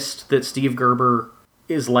twist that Steve Gerber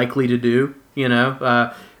is likely to do,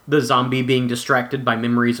 the zombie being distracted by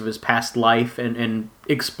memories of his past life and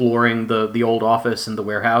exploring the old office and the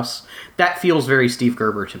warehouse. That feels very Steve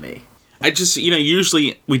Gerber to me. I just,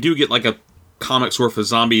 usually we do get, a comic's worth of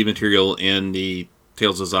zombie material in the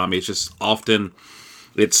Tales of Zombie. It's just often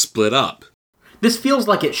it's split up. This feels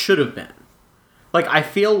like it should have been. I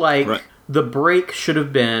feel like right. The break should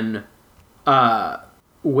have been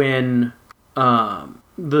when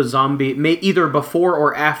the zombie, either before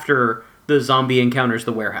or after the zombie encounters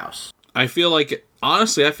the warehouse.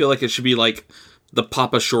 Honestly, I feel like it should be the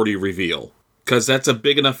Papa Shorty reveal. Because that's a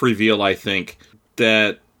big enough reveal, I think,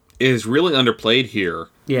 that is really underplayed here.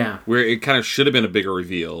 Yeah. Where it kind of should have been a bigger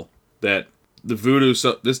reveal. That the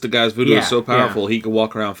guy's voodoo is so powerful, he could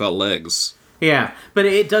walk around without legs. Yeah, but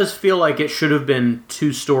it does feel like it should have been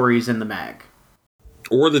 2 stories in the mag.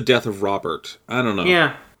 Or the death of Robert. I don't know.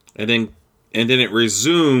 Yeah. And then it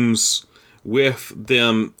resumes with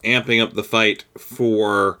them amping up the fight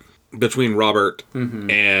between Robert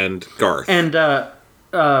and Garth. And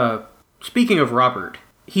speaking of Robert,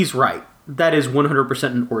 he's right. That is 100%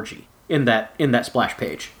 an orgy in that splash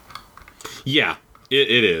page. Yeah,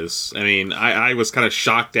 it is. I mean, I was kind of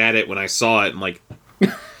shocked at it when I saw it. I'm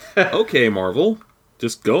okay, Marvel,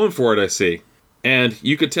 just going for it, I see. And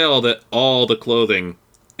you could tell that all the clothing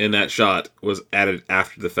in that shot was added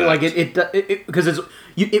after the fact. Because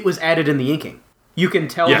it was added in the inking. You can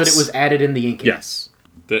tell that it was added in the inking. Yes.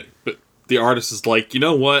 But the artist is like, you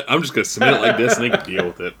know what? I'm just going to submit it like this and they can deal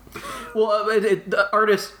with it. Well, the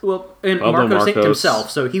artist, and Marcos inked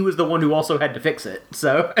himself, so he was the one who also had to fix it.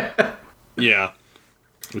 So. Yeah.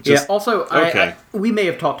 Also, okay. We may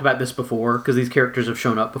have talked about this before, because these characters have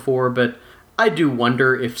shown up before, but I do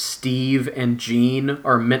wonder if Steve and Jean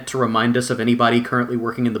are meant to remind us of anybody currently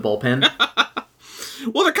working in the bullpen.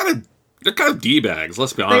 Well, they're kind of D-bags,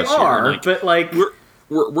 let's be honest. They are, but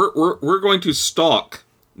we're going to stalk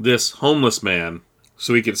this homeless man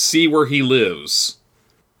so we can see where he lives.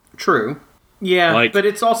 True. Yeah, but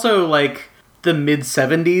it's also, the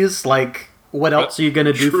mid-70s, what else are you going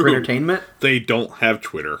to do for entertainment? They don't have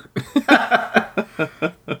Twitter.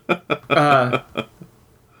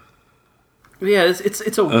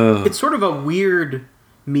 It's sort of a weird,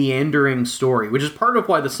 meandering story, which is part of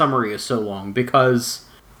why the summary is so long, because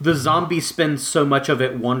the zombie spends so much of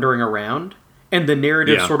it wandering around, and the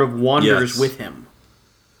narrative Yeah. sort of wanders Yes. with him.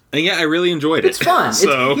 And yeah, I really enjoyed it. It's fun.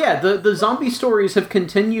 So The zombie stories have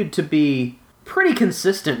continued to be pretty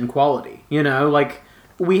consistent in quality. You know, like,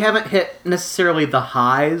 we haven't hit necessarily the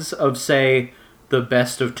highs of, say, the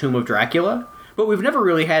best of Tomb of Dracula, but we've never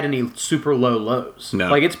really had any super low lows. No.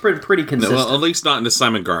 Like, it's pretty no, consistent. well, at least not in the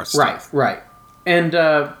Simon Garth stuff. Right. And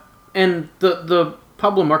the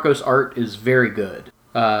Pablo Marcos art is very good.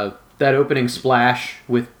 That opening splash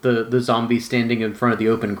with the zombie standing in front of the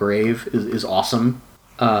open grave is awesome.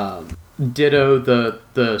 Ditto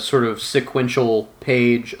the sort of sequential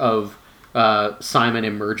page of Simon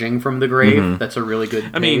emerging from the grave. That's a really good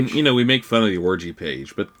page. I mean, you know, we make fun of the orgy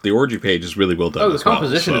page, but the orgy page is really well done. Oh, the as well,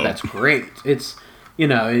 composition of so- that's great. It's, you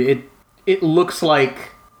know, it looks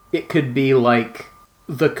like it could be like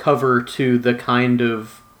the cover to the kind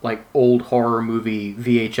of like old horror movie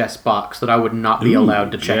VHS box that I would not be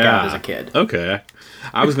allowed to check out as a kid. Okay,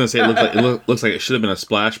 I was gonna say it looks like it should have been a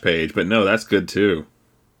splash page, but no, that's good too.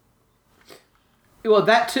 Well,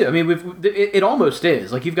 that too. I mean, it almost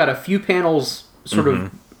is. Like, you've got a few panels sort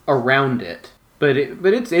of around it, but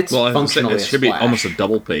it's Well, functionally it should be splash. almost a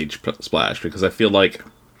double page splash because I feel like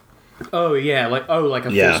Oh yeah, like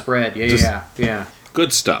a Yeah. full spread. Just- Yeah.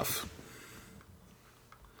 good stuff.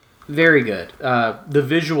 Very good. The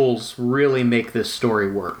visuals really make this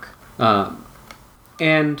story work.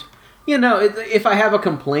 And, you know, if I have a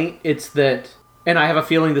complaint, it's that, and I have a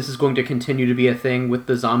feeling this is going to continue to be a thing with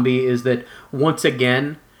the zombie, is that once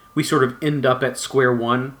again, we sort of end up at square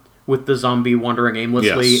one with the zombie wandering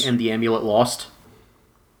aimlessly Yes. and the amulet lost.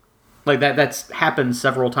 Like, that's happened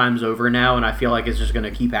several times over now, and I feel like it's just going to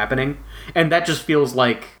keep happening. And that just feels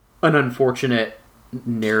like an unfortunate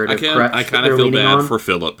narrative crutch I that kind they're of feel leaning bad on. for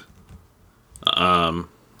Philip.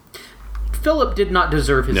 Philip did not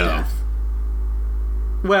deserve his No. death.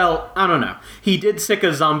 Well, I don't know. He did sick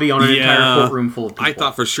a zombie on an entire courtroom full of people. I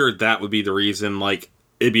thought for sure that would be the reason. Like,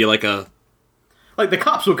 it'd be like a... Like, the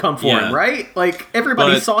cops would come for Yeah. him, right? Like,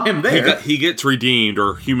 everybody but saw him there. He gets redeemed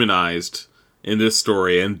or humanized in this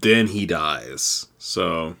story, and then he dies.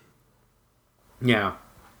 So... Yeah.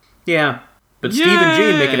 But Steve and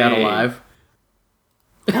Jean make it out Yay! alive.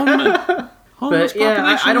 Homeless yeah,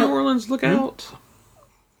 population I in don't- New Orleans, look out.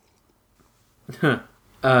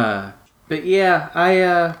 But yeah,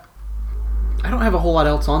 I don't have a whole lot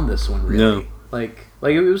else on this one, really. No. Like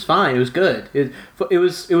it was fine. It was good. It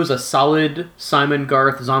was a solid Simon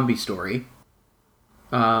Garth zombie story.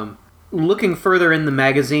 Looking further in the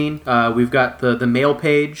magazine, we've got the mail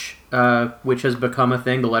page, which has become a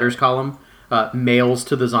thing. The letters column, mails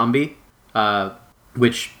to the zombie,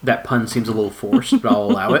 which that pun seems a little forced, but I'll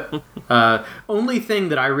allow it. Only thing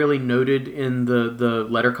that I really noted in the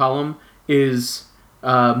letter column is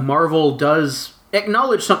Marvel does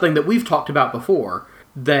acknowledge something that we've talked about before,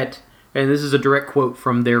 that, and this is a direct quote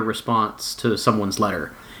from their response to someone's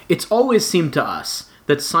letter, "It's always seemed to us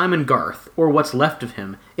that Simon Garth, or what's left of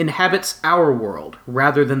him, inhabits our world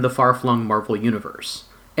rather than the far-flung Marvel universe.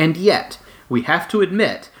 And yet, we have to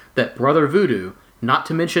admit that Brother Voodoo, not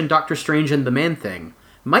to mention Doctor Strange and the Man-Thing,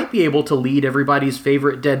 might be able to lead everybody's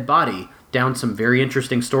favorite dead body down some very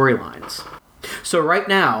interesting storylines." So right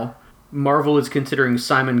now, Marvel is considering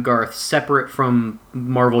Simon Garth separate from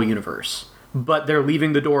Marvel Universe, but they're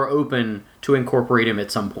leaving the door open to incorporate him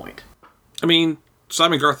at some point. I mean,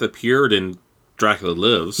 Simon Garth appeared in Dracula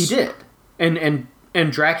Lives. He did. And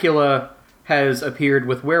Dracula has appeared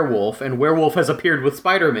with Werewolf, and Werewolf has appeared with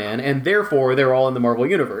Spider-Man, and therefore they're all in the Marvel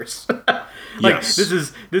Universe. Yes.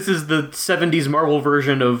 This is the 70s Marvel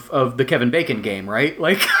version of the Kevin Bacon game, right?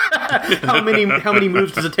 Like, how many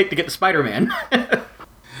moves does it take to get to Spider-Man?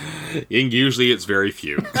 And usually it's very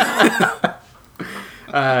few.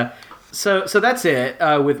 So that's it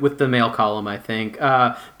with the mail column, I think.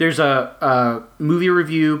 There's a movie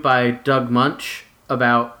review by Doug Munch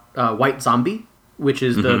about White Zombie, which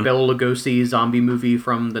is the Bela Lugosi zombie movie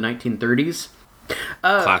from the 1930s.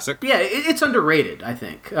 Classic. Yeah, it's underrated, I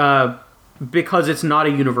think, because it's not a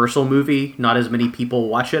Universal movie. Not as many people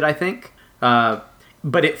watch it, I think.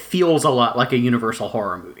 But it feels a lot like a Universal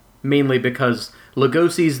horror movie, mainly because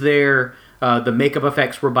Lugosi's there. The makeup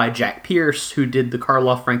effects were by Jack Pierce, who did the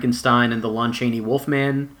Karloff Frankenstein and the Lon Chaney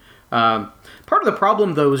Wolfman. Part of the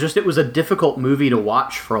problem, though, was just it was a difficult movie to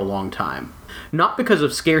watch for a long time. Not because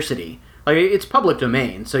of scarcity. Like, it's public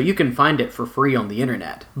domain, so you can find it for free on the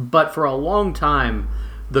internet. But for a long time,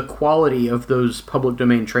 the quality of those public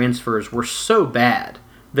domain transfers were so bad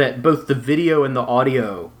that both the video and the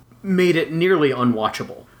audio made it nearly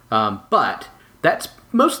unwatchable. But that's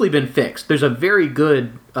mostly been fixed. There's a very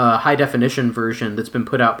good high-definition version that's been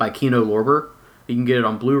put out by Kino Lorber. You can get it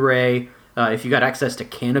on Blu-ray. If you got access to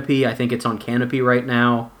Canopy, I think it's on Canopy right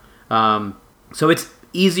now. So it's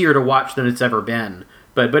easier to watch than it's ever been.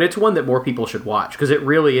 But it's one that more people should watch, because it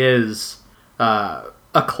really is a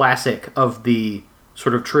classic of the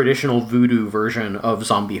sort of traditional voodoo version of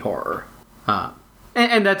zombie horror.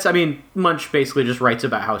 And that's, I mean, Munch basically just writes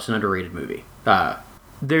about how it's an underrated movie.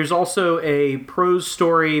 There's also a prose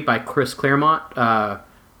story by Chris Claremont,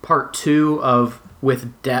 part 2 of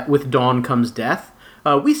With Dawn Comes Death.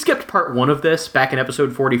 We skipped part 1 of this back in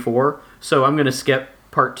episode 44, so I'm going to skip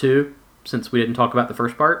part 2 since we didn't talk about the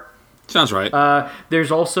first part. Sounds right.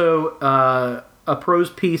 There's also a prose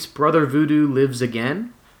piece, Brother Voodoo Lives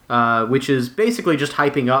Again, which is basically just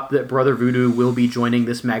hyping up that Brother Voodoo will be joining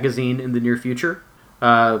this magazine in the near future.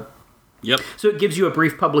 Yep. So it gives you a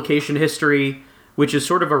brief publication history, which is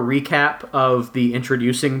sort of a recap of the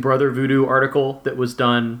Introducing Brother Voodoo article that was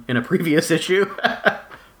done in a previous issue.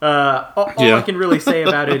 All I can really say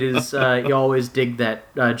about it is you always dig that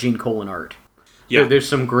Gene Colan art. Yeah. There's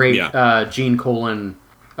some great Gene Colan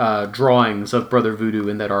drawings of Brother Voodoo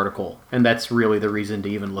in that article, and that's really the reason to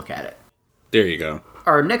even look at it. There you go.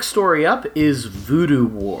 Our next story up is Voodoo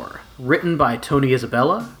War, written by Tony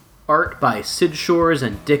Isabella, art by Sid Shores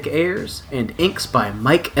and Dick Ayers, and inks by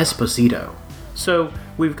Mike Esposito. So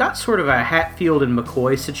we've got sort of a Hatfield and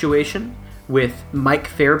McCoy situation, with Mike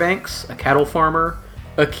Fairbanks, a cattle farmer,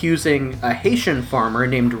 accusing a Haitian farmer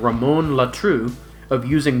named Ramon Latrue of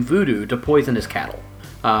using voodoo to poison his cattle.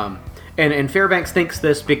 And Fairbanks thinks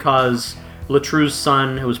this because Latrue's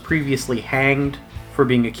son, who was previously hanged for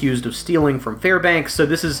being accused of stealing from Fairbanks, so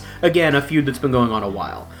this is, again, a feud that's been going on a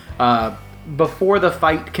while. Before the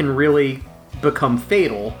fight can really become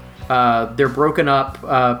fatal, they're broken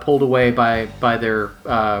up, pulled away by their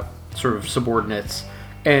sort of subordinates,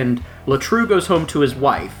 and Latrue goes home to his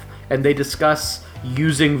wife, and they discuss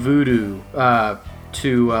using voodoo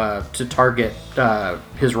to target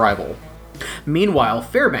his rival. Meanwhile,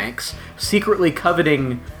 Fairbanks, secretly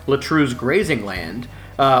coveting Latrue's grazing land,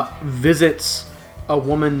 visits a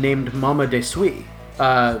woman named Mama de Suie,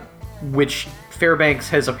 which Fairbanks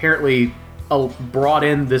has apparently brought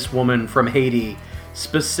in this woman from Haiti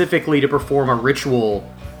specifically to perform a ritual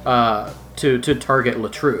to target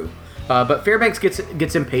Latrue. But Fairbanks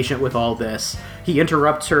gets impatient with all this. He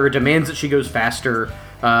interrupts her, demands that she goes faster,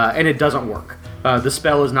 and it doesn't work. The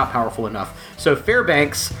spell is not powerful enough. So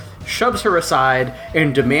Fairbanks shoves her aside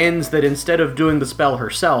and demands that instead of doing the spell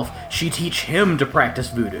herself, she teach him to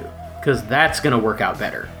practice voodoo, because that's going to work out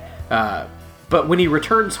better. But when he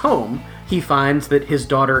returns home, he finds that his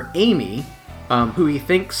daughter Amy, who he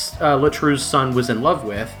thinks Latrue's son was in love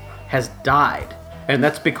with, has died. And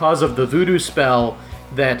that's because of the voodoo spell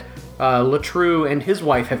that Latrue and his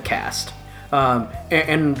wife have cast.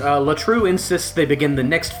 And Latrue insists they begin the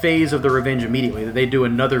next phase of the revenge immediately, that they do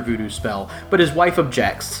another voodoo spell, but his wife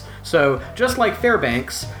objects. So, just like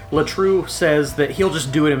Fairbanks, Latrue says that he'll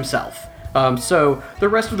just do it himself. So, the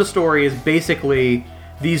rest of the story is basically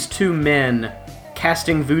these two men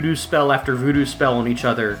casting voodoo spell after voodoo spell on each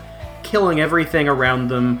other, killing everything around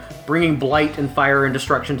them, bringing blight and fire and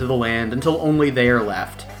destruction to the land until only they are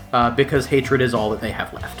left, because hatred is all that they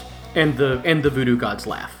have left. And the voodoo gods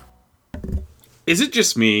laugh. Is it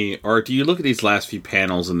just me, or do you look at these last few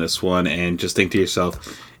panels in this one and just think to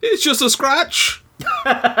yourself, it's just a scratch?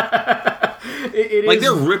 It like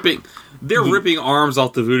is... they're ripping arms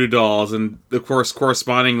off the voodoo dolls, and of course,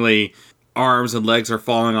 correspondingly, arms and legs are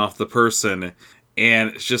falling off the person,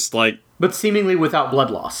 and it's just like... But seemingly without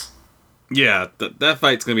blood loss. Yeah, that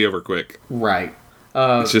fight's gonna be over quick. Right.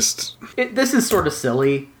 It's just... This is sort of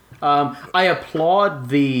silly. I applaud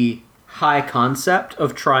the high concept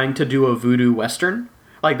of trying to do a voodoo western.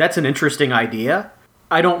 Like, that's an interesting idea.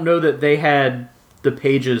 I don't know that they had the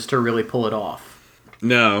pages to really pull it off.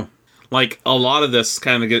 No. Like, a lot of this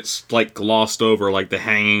kind of gets, like, glossed over, like the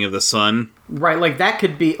hanging of the sun. Right, like, that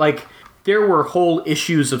could be, like, there were whole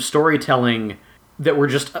issues of storytelling that were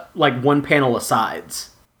just, like, one panel asides.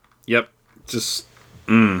 Yep. Just,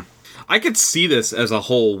 I could see this as a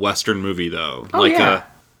whole western movie, though. Oh, yeah.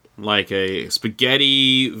 Like a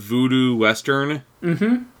spaghetti voodoo western.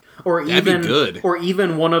 Mm-hmm. That'd be good. Or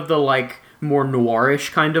even one of the, like, more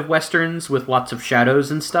noirish kind of westerns with lots of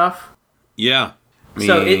shadows and stuff. Yeah.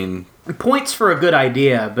 So it points for a good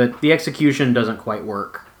idea, but the execution doesn't quite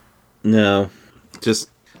work. No.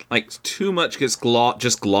 Just, like, too much gets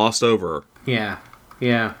just glossed over. Yeah.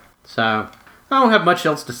 So, I don't have much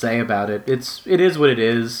else to say about it. It is what it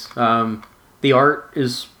is. The art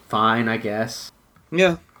is fine, I guess.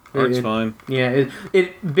 Yeah. Art's fine. Yeah,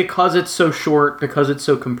 it because it's so short, because it's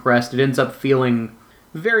so compressed, it ends up feeling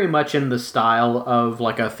very much in the style of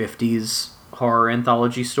like a 50s horror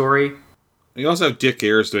anthology story. You also have Dick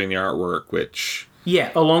Ayers doing the artwork, which...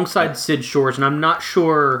 Yeah, alongside Sid Shores, and I'm not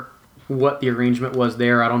sure what the arrangement was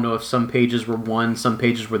there. I don't know if some pages were one, some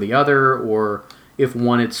pages were the other, or if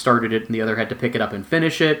one had started it and the other had to pick it up and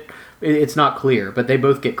finish it. It's not clear, but they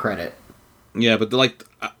both get credit. Yeah, but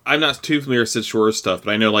I'm not too familiar with Sid Shores stuff,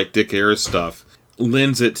 but I know Dick Ayers stuff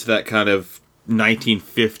lends it to that kind of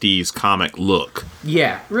 1950s comic look.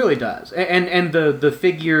 Yeah, really does. And the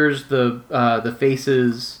figures, the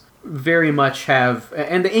faces very much have,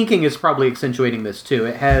 and the inking is probably accentuating this too.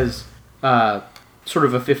 It has sort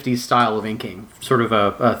of a 50s style of inking, sort of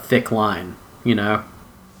a thick line,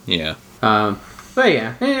 Yeah. But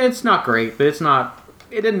yeah, it's not great, but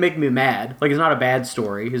it didn't make me mad. It's not a bad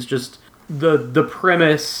story. It's just the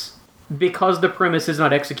premise, because the premise is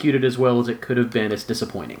not executed as well as it could have been, it's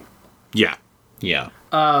disappointing. Yeah.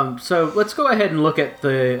 So let's go ahead and look at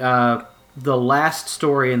the last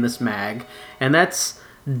story in this mag, and that's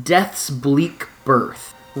Death's Bleak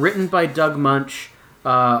Birth, written by Doug Munch,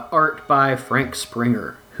 art by Frank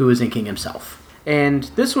Springer, who is inking himself. And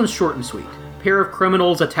this one's short and sweet. A pair of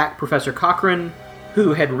criminals attack Professor Cochrane,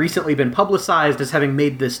 who had recently been publicized as having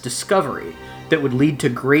made this discovery that would lead to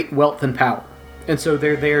great wealth and power. And so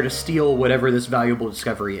they're there to steal whatever this valuable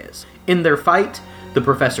discovery is. In their fight, the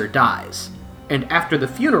professor dies. And after the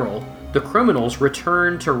funeral, the criminals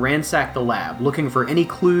return to ransack the lab, looking for any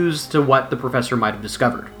clues to what the professor might have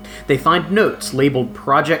discovered. They find notes labeled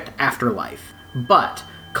Project Afterlife, but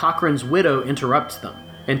Cochrane's widow interrupts them,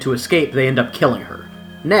 and to escape, they end up killing her.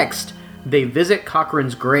 Next, they visit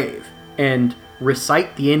Cochrane's grave and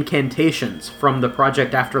recite the incantations from the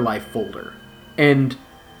Project Afterlife folder. And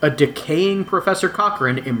a decaying Professor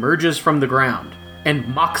Cochrane emerges from the ground and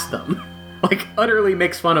mocks them. Utterly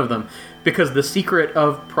makes fun of them, because the secret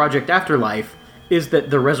of Project Afterlife is that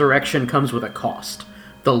the resurrection comes with a cost.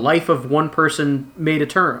 The life of one person made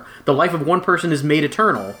eternal. The life of one person is made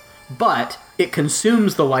eternal, but it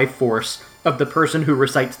consumes the life force of the person who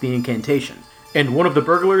recites the incantation. And one of the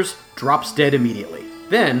burglars drops dead immediately.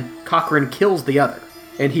 Then, Cochrane kills the other,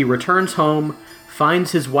 and he returns home,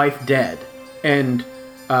 finds his wife dead, and,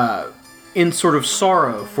 in sort of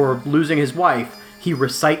sorrow for losing his wife, he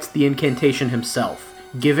recites the incantation himself,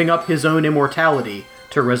 giving up his own immortality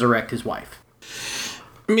to resurrect his wife.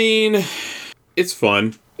 I mean, it's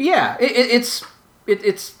fun. Yeah, it's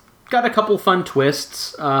got a couple fun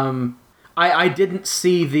twists. I didn't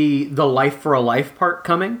see the life for a life part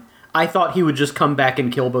coming. I thought he would just come back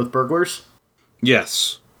and kill both burglars.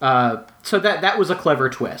 Yes. So that was a clever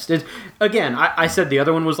twist. Again, I said the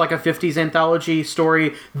other one was like a 50s anthology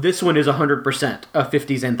story. This one is 100% a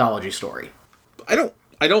 50s anthology story.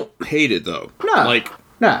 I don't hate it though. No.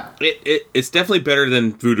 No. It's definitely better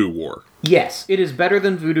than Voodoo War. Yes, it is better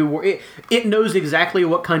than Voodoo War. It knows exactly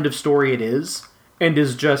what kind of story it is, and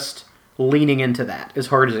is just leaning into that as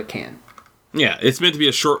hard as it can. Yeah, it's meant to be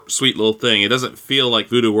a short, sweet little thing. It doesn't feel like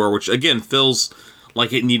Voodoo War, which again feels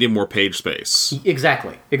like it needed more page space.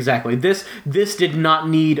 Exactly. This did not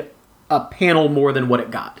need a panel more than what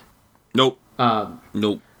it got. Nope.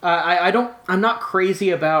 Nope. I'm not crazy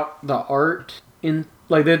about the art in,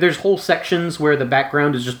 there's whole sections where the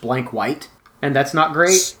background is just blank white, and that's not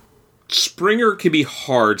great. Springer can be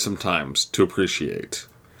hard sometimes to appreciate.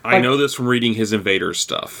 I know this from reading his Invaders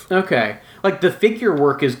stuff. Okay. The figure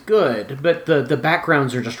work is good, but the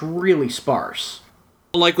backgrounds are just really sparse.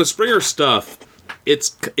 With Springer stuff,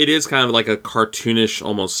 it is kind of like a cartoonish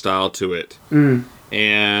almost style to it. Mm.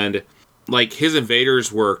 And his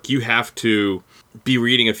Invaders work, you have to be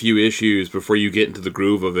reading a few issues before you get into the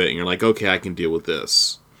groove of it, and you're like, okay, I can deal with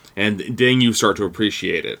this. And then you start to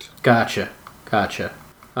appreciate it. Gotcha.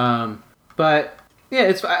 But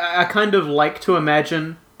yeah, I kind of like to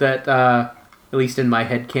imagine that, at least in my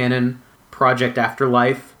headcanon, Project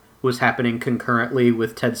Afterlife was happening concurrently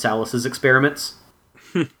with Ted Salas's experiments.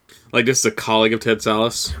 This is a colleague of Ted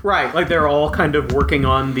Salas? Right, they're all kind of working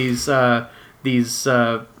on these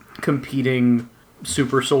competing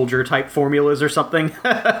super soldier type formulas or something.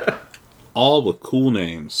 All with cool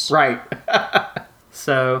names. Right.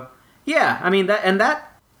 So, yeah, I mean,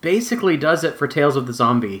 that basically does it for Tales of the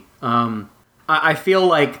Zombie. I feel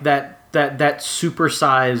like that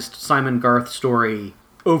supersized Simon Garth story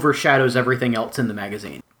overshadows everything else in the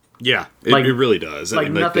magazine. Yeah, it really does.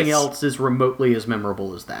 Nothing else is remotely as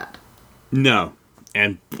memorable as that. No.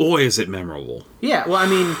 And boy, is it memorable. Yeah, well, I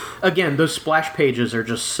mean, again, those splash pages are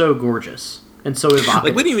just so gorgeous and so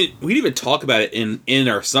evocative. We didn't even talk about it in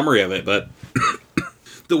our summary of it, but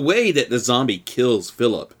the way that the zombie kills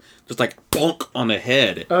Philip, just bonk on the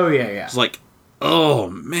head. Oh, yeah. It's oh,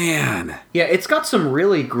 man. Yeah, it's got some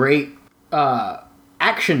really great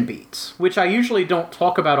action beats, which I usually don't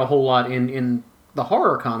talk about a whole lot in the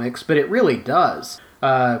horror comics, but it really does.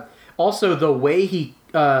 Also, the way he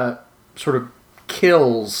sort of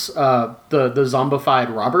kills the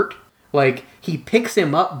zombified Robert, like, he picks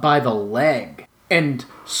him up by the leg and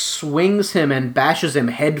swings him and bashes him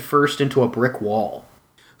head first into a brick wall.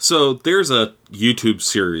 So there's a YouTube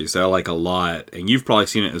series that I like a lot, and you've probably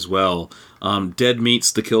seen it as well. Dead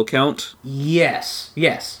Meets the Kill Count. Yes.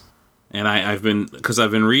 And I've been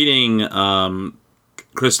reading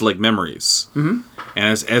Crystal Lake Memories. Mm-hmm.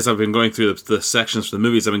 And as I've been going through the sections for the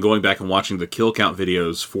movies, I've been going back and watching the kill count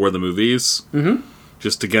videos for the movies. Mm-hmm.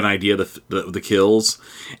 Just to get an idea of the kills.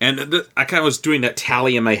 And I kind of was doing that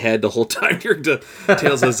tally in my head the whole time during the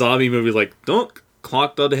Tales of the Zombie movie. Like, don't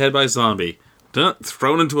clocked on the head by zombie. Don't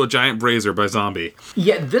thrown into a giant brazier by zombie.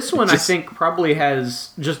 Yeah, this one I think probably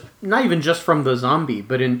has just, not even just from the zombie,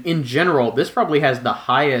 but in general, this probably has the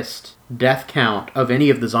highest death count of any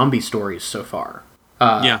of the zombie stories so far.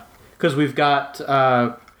 Yeah. Because we've got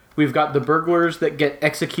the burglars that get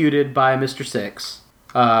executed by Mr. Six.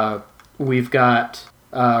 We've got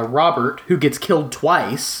Robert, who gets killed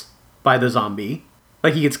twice by the zombie.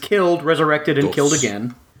 Like, he gets killed, resurrected, and killed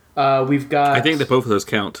again. We've got... I think that both of those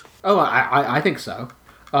count. Oh, I think so.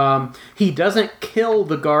 He doesn't kill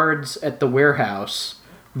the guards at the warehouse,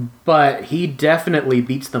 but he definitely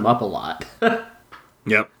beats them up a lot.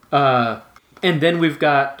 Yep. And then we've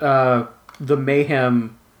got the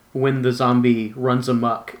mayhem when the zombie runs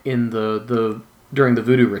amok in the during the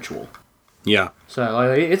voodoo ritual. Yeah.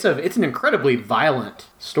 So it's an incredibly violent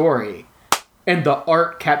story, and the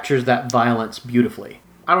art captures that violence beautifully.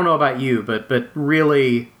 I don't know about you, but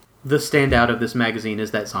really the standout of this magazine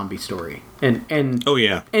is that zombie story, and oh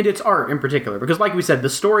yeah, and its art in particular, because like we said, the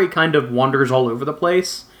story kind of wanders all over the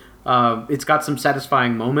place. It's got some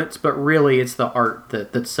satisfying moments, but really it's the art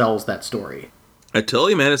that sells that story. I tell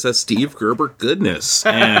you, man, it's that Steve Gerber goodness.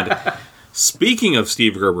 And speaking of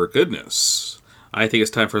Steve Gerber goodness, I think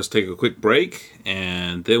it's time for us to take a quick break,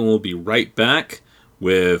 and then we'll be right back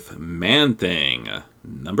with Man-Thing,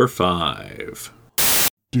 number 5.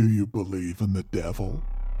 Do you believe in the devil?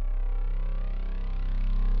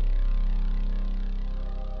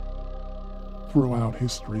 Throughout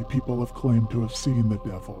history, people have claimed to have seen the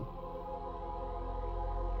devil.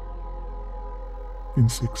 In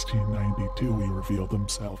 1692, he revealed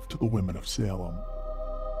himself to the women of Salem.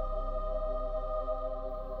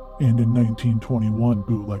 And in 1921,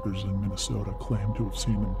 bootleggers in Minnesota claimed to have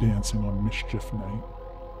seen him dancing on Mischief Night.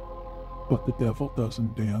 But the devil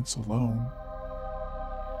doesn't dance alone.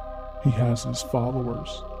 He has his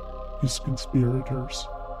followers, his conspirators,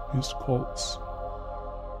 his cults.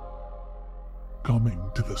 Coming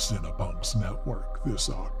to the Cinebumps Network this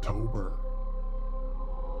October.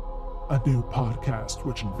 A new podcast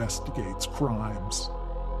which investigates crimes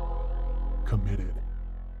committed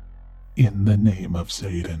in the name of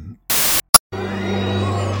Satan.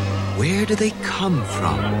 Where do they come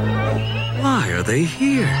from? Why are they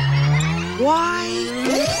here? Why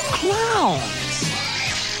clowns?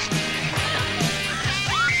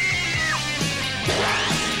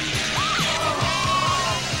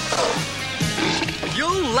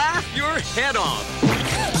 You'll laugh your head off.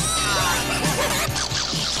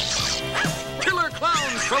 Killer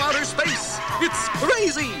clowns from outer space. It's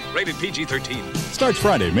crazy. Rated PG-13. Starts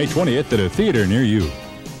Friday, May 20th at a theater near you.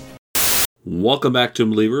 Welcome back to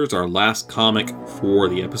Believers. Our last comic for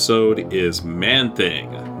the episode is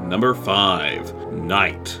Man-Thing, number 5,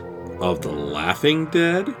 Night of the Laughing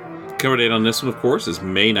Dead. Cover date on this one, of course, is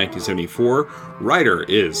May 1974. Writer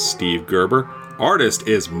is Steve Gerber. Artist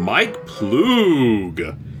is Mike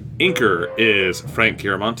Plug. Inker is Frank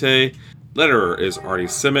Chiaramonte. Letterer is Artie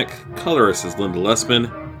Simic. Colorist is Linda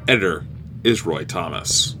Lessman. Editor is Roy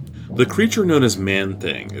Thomas. The creature known as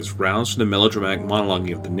Man-Thing is roused from the melodramatic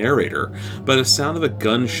monologuing of the narrator by the sound of a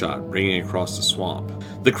gunshot ringing across the swamp.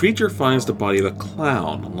 The creature finds the body of a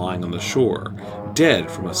clown lying on the shore, dead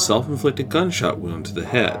from a self-inflicted gunshot wound to the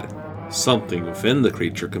head. Something within the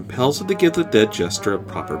creature compels it to give the dead jester a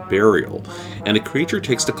proper burial, and the creature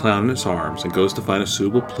takes the clown in its arms and goes to find a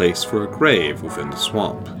suitable place for a grave within the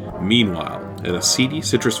swamp. Meanwhile, at a seedy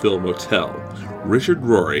Citrusville motel, Richard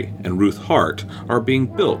Rory and Ruth Hart are being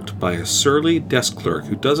bilked by a surly desk clerk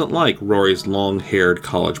who doesn't like Rory's long-haired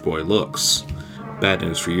college boy looks. Bad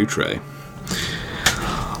news for you, Trey.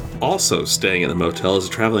 Also staying at the motel is a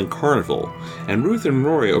traveling carnival, and Ruth and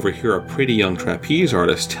Rory overhear a pretty young trapeze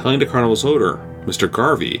artist telling the carnival's owner, Mr.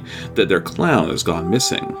 Garvey, that their clown has gone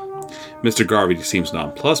missing. Mr. Garvey seems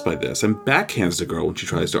nonplussed by this and backhands the girl when she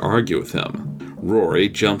tries to argue with him. Rory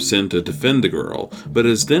jumps in to defend the girl, but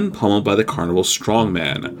is then pummeled by the carnival's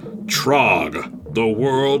strongman, Trog. the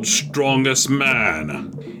world's strongest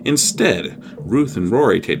man. Instead, Ruth and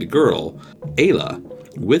Rory take the girl, Ayla,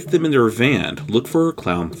 with them in their van to look for her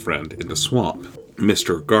clown friend in the swamp.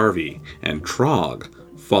 Mr. Garvey and Trog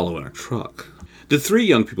follow in a truck. The three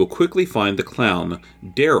young people quickly find the clown,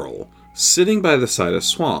 Daryl, sitting by the side of the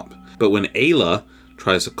swamp, but when Ayla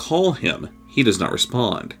tries to call him, he does not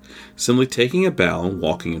respond, simply taking a bow and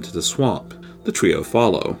walking into the swamp. The trio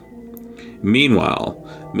follow.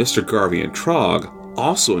 Meanwhile, Mr. Garvey and Trog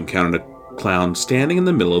also encounter a clown standing in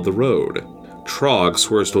the middle of the road. Trog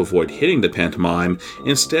swears to avoid hitting the pantomime,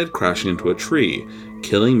 instead crashing into a tree,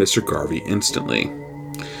 killing Mr. Garvey instantly.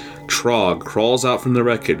 Trog crawls out from the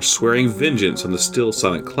wreckage, swearing vengeance on the still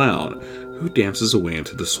silent clown, who dances away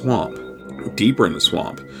into the swamp. Deeper in the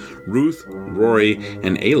swamp, Ruth, Rory,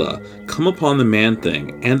 and Ayla come upon the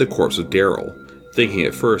Man-Thing and the corpse of Daryl. Thinking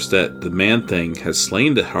at first that the Man-Thing has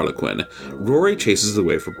slain the Harlequin, Rory chases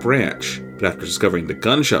away for Branch, but after discovering the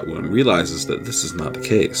gunshot wound, realizes that this is not the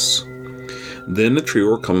case. Then the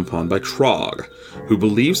trio are come upon by Trog, who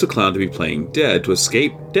believes the clown to be playing dead to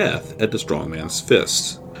escape death at the strongman's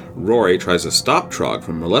fists. Rory tries to stop Trog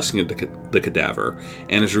from molesting the cadaver,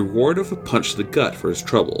 and is rewarded with a punch to the gut for his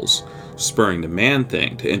troubles, spurring the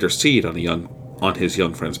Man-Thing to intercede on his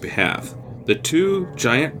young friend's behalf. The two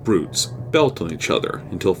giant brutes belt on each other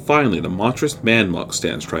until finally the monstrous man-muck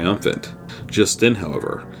stands triumphant. Just then,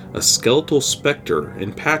 however, a skeletal specter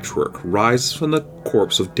in patchwork rises from the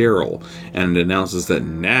corpse of Daryl and announces that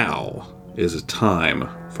now is a time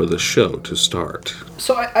for the show to start.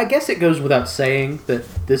 So I guess it goes without saying that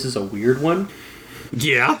this is a weird one.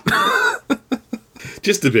 Yeah.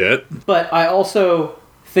 Just a bit. But I also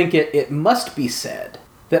think it must be said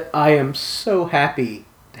that I am so happy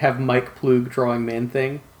to have Mike Ploog drawing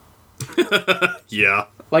Man-Thing. Yeah.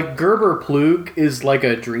 Like, Gerber Ploog is like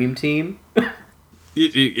a dream team.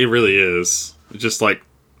 It really is. Just like,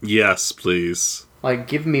 yes, please. Like,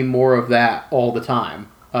 give me more of that all the time.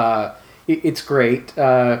 It's great.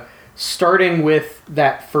 Starting with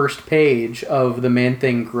that first page of the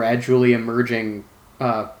Man-Thing gradually emerging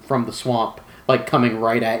from the swamp, like coming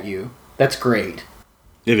right at you. That's great.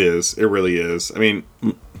 It is. It really is. I mean,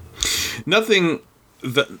 nothing...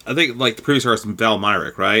 I think, like, the previous artist, Val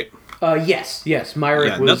Myrick, right? Yes.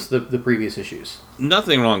 Myrick was the previous issues.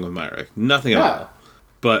 Nothing wrong with Myrick. Nothing at all.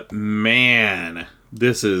 But, man,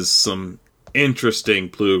 this is some interesting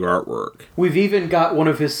Ploog artwork. We've even got one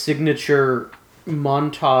of his signature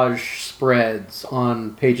montage spreads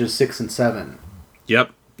on pages 6 and 7.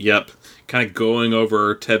 Yep. Kind of going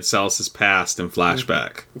over Ted Sallis's past in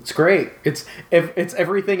flashback. It's great. It's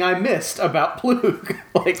everything I missed about Ploog,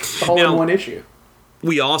 like, all in one issue.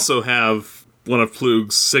 We also have one of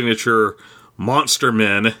Ploog's signature monster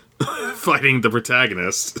men fighting the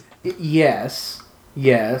protagonist. Yes.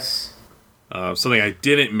 Something I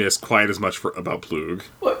didn't miss quite as much about Ploog.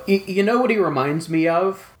 Well, you know what he reminds me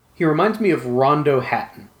of? He reminds me of Rondo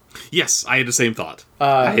Hatton. Yes, I had the same thought.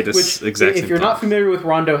 I had this exact same If you're thought. not familiar with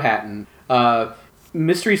Rondo Hatton,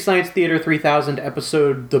 Mystery Science Theater 3000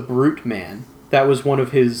 episode The Brute Man, that was one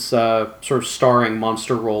of his sort of starring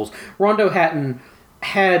monster roles. Rondo Hatton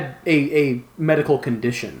had a medical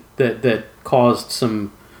condition that caused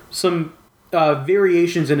some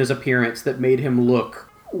variations in his appearance that made him look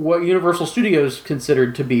what Universal Studios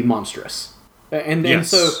considered to be monstrous. And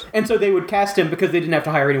so they would cast him because they didn't have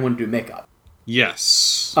to hire anyone to do makeup.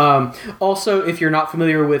 Yes. Also, if you're not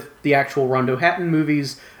familiar with the actual Rondo Hatton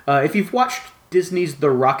movies, if you've watched Disney's The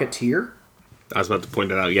Rocketeer, I was about to point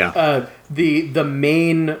that out, yeah. The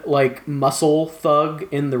main, like, muscle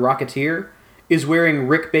thug in The Rocketeer is wearing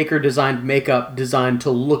Rick Baker designed makeup designed to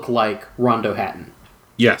look like Rondo Hatton.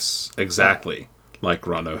 Yes, exactly. Like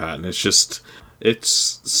Rondo Hatton. It's just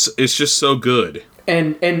so good.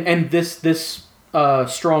 And this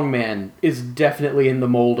strongman is definitely in the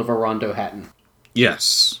mold of a Rondo Hatton.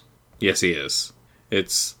 Yes, he is.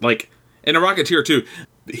 It's like in a Rocketeer too.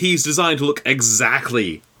 He's designed to look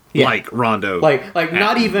exactly like Rondo. Like Hatton.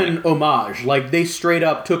 Not even homage. Like, they straight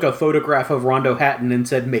up took a photograph of Rondo Hatton and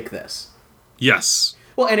said, "Make this." Yes.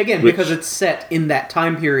 Well, and again, because it's set in that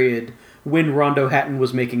time period when Rondo Hatton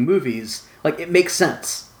was making movies, like, it makes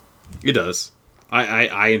sense. It does.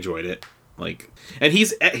 I enjoyed it. Like, and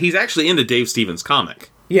he's actually in the Dave Stevens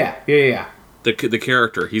comic. Yeah. The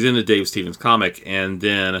character, he's in the Dave Stevens comic, and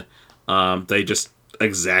then they just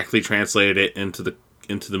exactly translated it into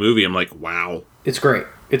the movie. I'm like, wow. It's great.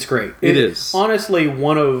 It is. Honestly,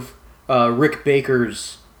 one of Rick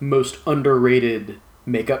Baker's most underrated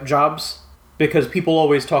makeup jobs, because people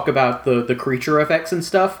always talk about the creature effects and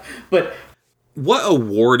stuff, but... What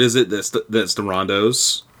award is it that's the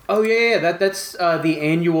Rondos? Oh, yeah, that's the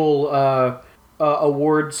annual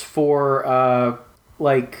awards for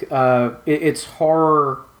it's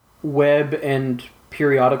horror web and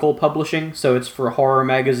periodical publishing, so it's for horror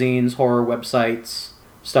magazines, horror websites,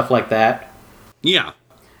 stuff like that. Yeah.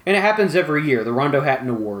 And it happens every year, the Rondo Hatton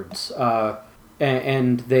Awards.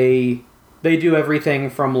 And they do everything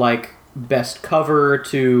from, like, best cover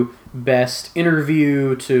to best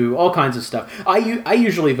interview to all kinds of stuff. I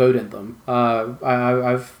usually vote in them.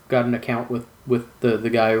 I've got an account with the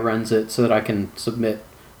guy who runs it so that I can submit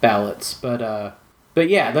ballots. But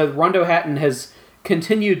yeah, the Rondo Hatton has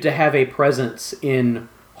continued to have a presence in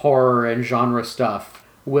horror and genre stuff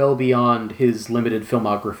well beyond his limited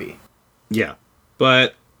filmography. Yeah.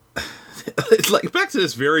 But it's like back to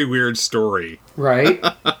this very weird story. Right?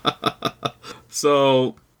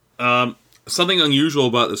 So, something unusual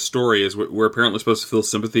about this story is we're apparently supposed to feel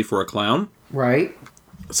sympathy for a clown. Right.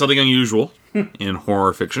 Something unusual in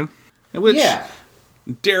horror fiction. In which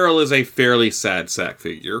Daryl is a fairly sad sack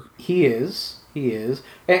figure. He is.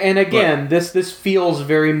 And again, this feels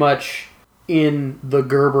very much in the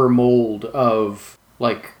Gerber mold of,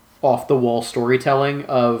 like, off-the-wall storytelling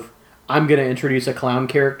of, I'm going to introduce a clown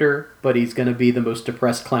character, but he's going to be the most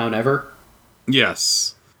depressed clown ever.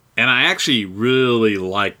 Yes. And I actually really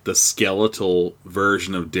like the skeletal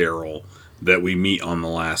version of Daryl that we meet on the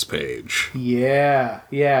last page. Yeah.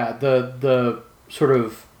 The sort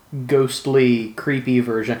of ghostly, creepy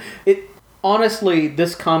version. Honestly,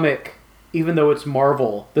 this comic, even though it's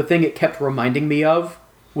Marvel, the thing it kept reminding me of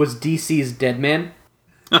was DC's Deadman.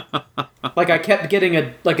 Like, I kept getting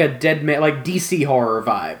a Deadman, like DC horror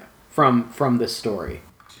vibe from this story.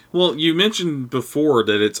 Well, you mentioned before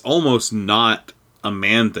that it's almost not a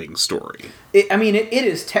Man-Thing story. It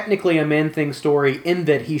is technically a Man-Thing story in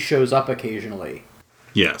that he shows up occasionally.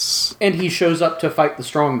 Yes. And he shows up to fight the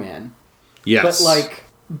strongman. Yes.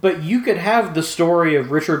 But you could have the story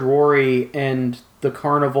of Richard Rory and the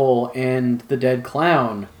Carnival and the Dead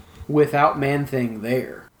Clown without Man-Thing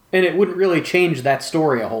there. And it wouldn't really change that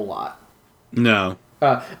story a whole lot. No.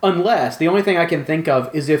 Unless, the only thing I can think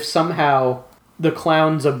of is if somehow the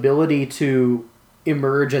clown's ability to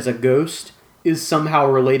emerge as a ghost is somehow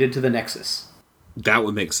related to the Nexus. That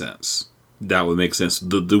would make sense.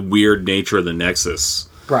 The weird nature of the Nexus,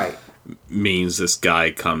 right, means this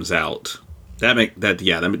guy comes out.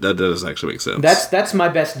 That does actually make sense. That's my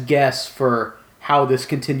best guess for how this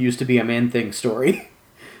continues to be a Man-Thing story.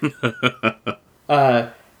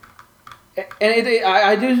 I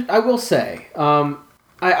will say,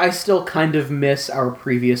 I still kind of miss our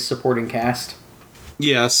previous supporting cast.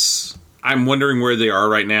 Yes, I'm wondering where they are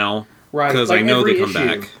right now. Right, because I know they come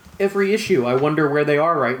back. Every issue, I wonder where they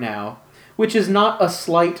are right now. Which is not a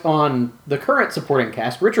slight on the current supporting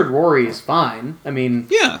cast. Richard Rory is fine. I mean...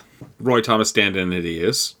 Yeah. Roy Thomas stand-in it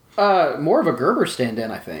is. More of a Gerber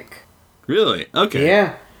stand-in, I think. Really? Okay.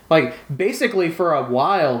 Yeah. Like, basically for a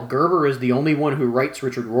while, Gerber is the only one who writes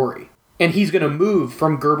Richard Rory. And he's going to move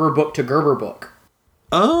from Gerber book to Gerber book.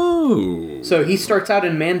 Oh. So he starts out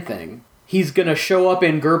in Man-Thing. He's going to show up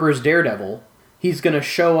in Gerber's Daredevil. He's going to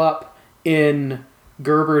show up in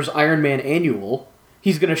Gerber's Iron Man Annual.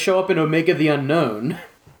 He's going to show up in Omega the Unknown.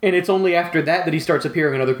 And it's only after that he starts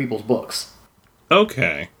appearing in other people's books.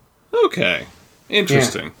 Okay.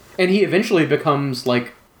 Interesting. Yeah. And he eventually becomes,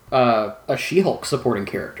 like, a She-Hulk supporting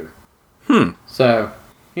character. So,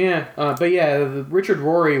 yeah. But yeah, Richard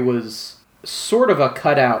Rory was sort of a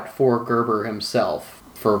cutout for Gerber himself,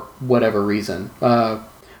 for whatever reason. Well,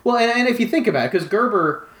 and if you think about it, because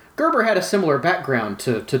Gerber had a similar background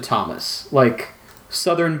to Thomas. Like,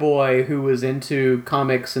 Southern boy who was into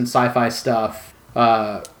comics and sci-fi stuff,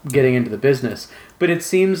 getting into the business. But it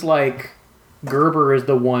seems like Gerber is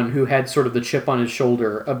the one who had sort of the chip on his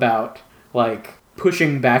shoulder about, like,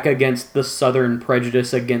 pushing back against the Southern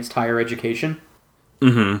prejudice against higher education.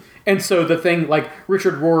 Mm-hmm. And so the thing, like,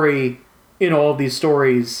 Richard Rory, in all of these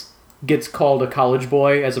stories, gets called a college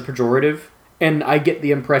boy as a pejorative. And I get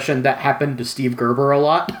the impression that happened to Steve Gerber a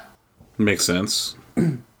lot. Makes sense.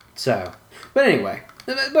 So, but anyway,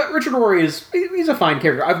 but Richard Rory he's a fine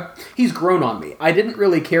character. He's grown on me. I didn't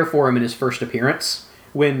really care for him in his first appearance,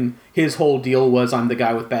 when his whole deal was, I'm the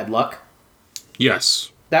guy with bad luck.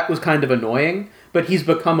 Yes. That was kind of annoying, but he's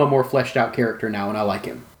become a more fleshed out character now, and I like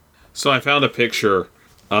him. So I found a picture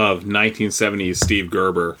of 1970s Steve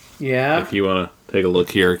Gerber. Yeah? If you want to take a look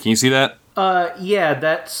here. Can you see that? Yeah,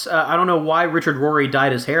 that's... I don't know why Richard Rory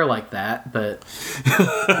dyed his hair like that, but...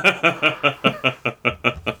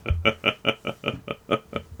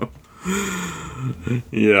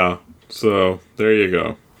 Yeah, so there you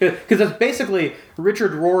go. Because that's basically,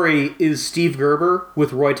 Richard Rory is Steve Gerber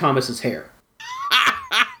with Roy Thomas's hair.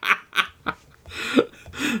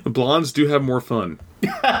 Blondes do have more fun.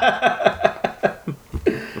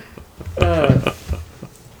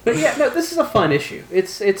 But yeah, no, this is a fun issue.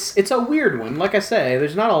 It's a weird one. Like I say,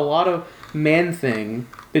 there's not a lot of Man-Thing.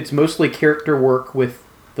 It's mostly character work with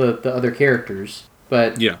the other characters.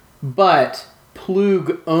 But Yeah. But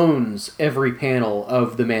Plug owns every panel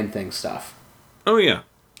of the Man-Thing stuff. Oh, yeah.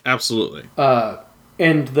 Absolutely.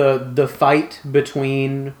 And the fight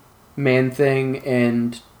between Man-Thing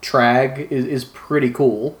and Trag is pretty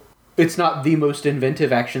cool. It's not the most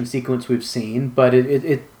inventive action sequence we've seen, but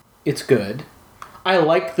it's good. I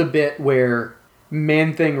like the bit where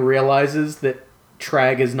Man-Thing realizes that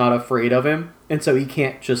Trag is not afraid of him, and so he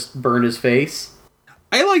can't just burn his face.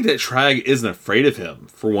 I like that Trag isn't afraid of him,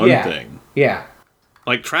 for one thing. Yeah.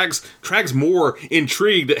 Like, Trag's more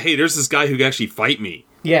intrigued that, hey, there's this guy who can actually fight me.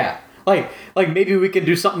 Yeah. Like maybe we can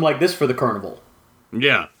do something like this for the carnival.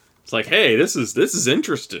 Yeah. It's like, hey, this is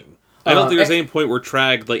interesting. I don't think there's any point where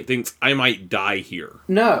Trag thinks I might die here.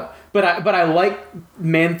 No, but I like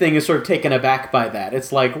Man-Thing is sort of taken aback by that.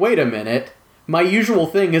 It's like, wait a minute, my usual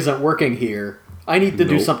thing isn't working here. I need to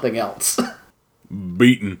do something else.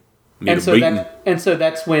 Beaten. And so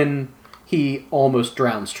that's when he almost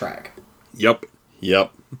drowns Trag. Yep.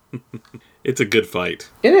 It's a good fight.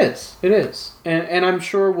 It is. And I'm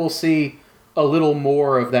sure we'll see a little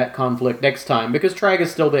more of that conflict next time, because Trag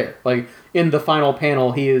is still there. Like, in the final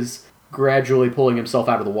panel, he is gradually pulling himself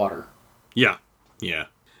out of the water. Yeah.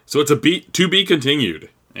 So it's to be continued.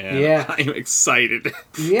 And yeah. I'm excited.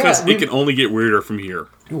 Yeah. Because it can only get weirder from here.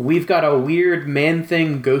 We've got a weird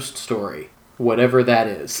Man-Thing ghost story. Whatever that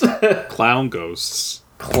is. Clown ghosts.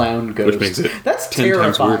 Clown ghosts. Which makes it that's 10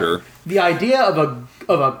 terrifying. times weirder. The idea of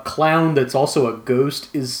a clown that's also a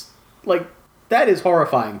ghost is, like, that is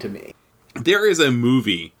horrifying to me. There is a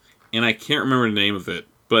movie, and I can't remember the name of it,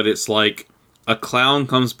 but it's like a clown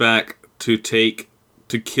comes back to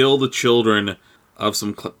kill the children of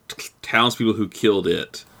some townspeople who killed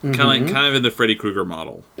it. Kind of in the Freddy Krueger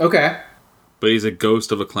model. Okay. But he's a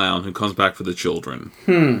ghost of a clown who comes back for the children.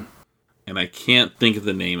 And I can't think of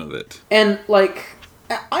the name of it. And, like,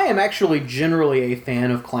 I am actually generally a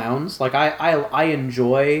fan of clowns. Like, I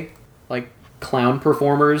enjoy, like, clown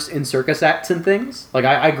performers in circus acts and things. Like,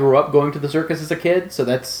 I grew up going to the circus as a kid, so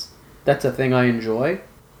that's a thing I enjoy.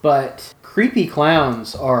 But creepy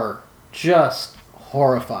clowns are just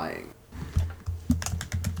horrifying.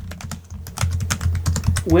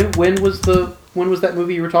 When was that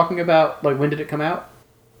movie you were talking about? Like, when did it come out?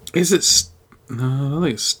 Is it... No, I don't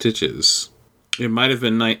think it's Stitches. It might have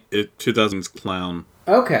been 2000's Clown.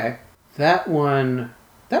 Okay. That one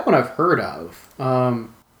I've heard of. Oh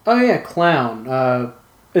yeah, Clown.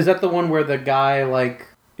 Is that the one where the guy, like,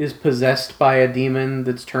 is possessed by a demon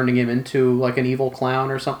that's turning him into, like, an evil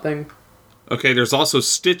clown or something? Okay, there's also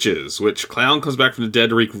Stitches, which Clown comes back from the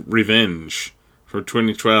dead to wreak revenge from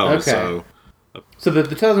 2012. Okay. So the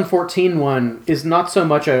 2014 one is not so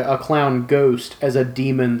much a clown ghost as a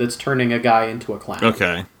demon that's turning a guy into a clown.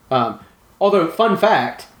 Okay. Although, fun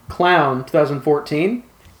fact, Clown 2014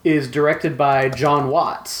 is directed by John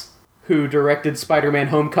Watts, who directed Spider-Man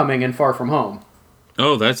Homecoming and Far From Home.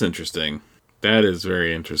 Oh, that's interesting. That is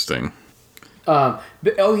very interesting.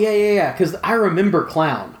 Because I remember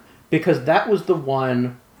Clown, because that was the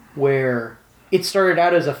one where it started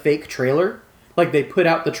out as a fake trailer. Like, they put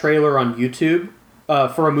out the trailer on YouTube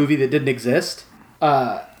for a movie that didn't exist.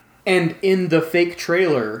 And in the fake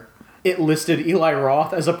trailer, it listed Eli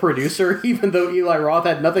Roth as a producer, even though Eli Roth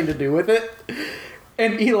had nothing to do with it.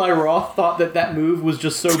 And Eli Roth thought that move was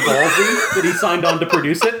just so ballsy that he signed on to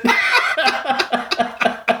produce it.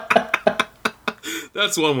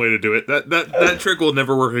 That's one way to do it. That trick will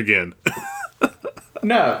never work again.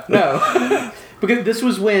 No. Because this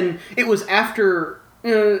was when... It was after...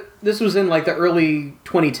 this was in, like, the early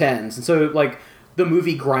 2010s. And so, like, the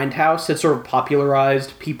movie Grindhouse had sort of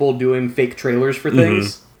popularized people doing fake trailers for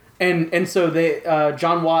things. And so they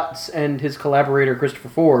John Watts and his collaborator Christopher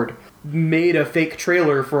Ford made a fake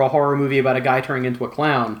trailer for a horror movie about a guy turning into a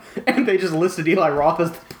clown. And they just listed Eli Roth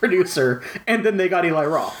as the producer. And then they got Eli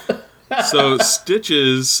Roth. So,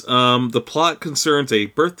 Stitches, the plot concerns a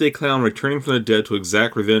birthday clown returning from the dead to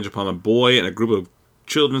exact revenge upon a boy and a group of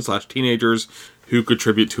children/teenagers who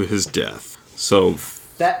contribute to his death. So...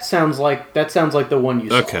 That sounds like the one you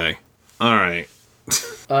saw. Okay. Alright.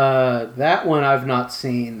 That one I've not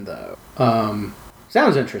seen, though.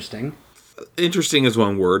 Sounds interesting. Interesting is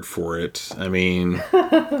one word for it. I mean...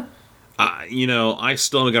 I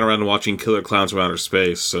still haven't got around to watching Killer Clowns from Outer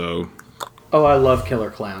Space, so... Oh, I love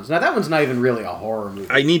Killer Clowns. Now, that one's not even really a horror movie.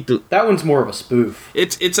 I need to... That one's more of a spoof.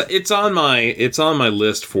 It's on my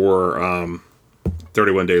list for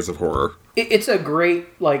 31 Days of Horror. It's a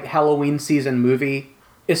great, like, Halloween season movie,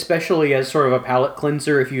 especially as sort of a palate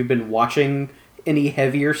cleanser if you've been watching any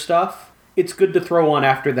heavier stuff. It's good to throw on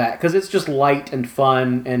after that, because it's just light and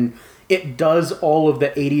fun, and it does all of the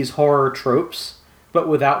 80s horror tropes, but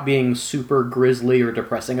without being super grisly or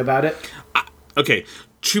depressing about it. Okay,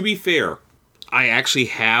 to be fair, I actually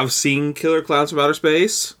have seen Killer Clowns from Outer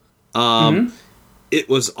Space. It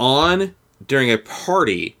was on during a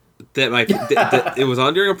party that my it was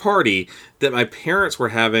on during a party that my parents were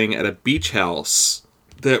having at a beach house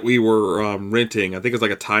that we were renting. I think it was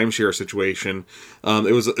like a timeshare situation.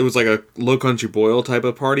 It was like a Low Country Boil type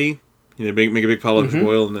of party. You know, make a big pile of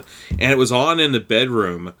boil, and it was on in the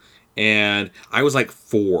bedroom, and I was like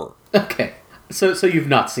 4. Okay. So you've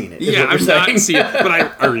not seen it. Yeah, I've not seen it, but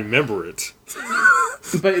I remember it.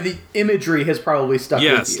 But the imagery has probably stuck with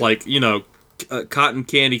you. Yes, like, you know, cotton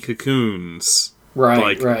candy cocoons.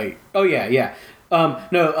 Right, right. Oh, yeah.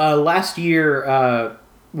 Last year,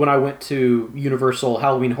 when I went to Universal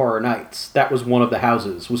Halloween Horror Nights, that was one of the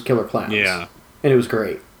houses, was Killer Clowns. Yeah. And it was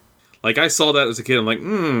great. Like, I saw that as a kid, I'm like,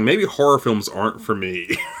 maybe horror films aren't for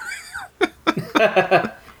me.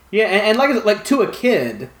 Yeah, and like to a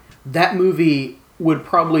kid, that movie would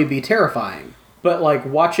probably be terrifying. But, like,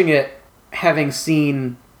 watching it, having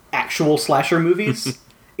seen actual slasher movies,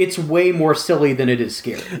 it's way more silly than it is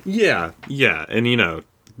scary. Yeah, and you know,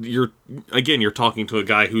 you're talking to a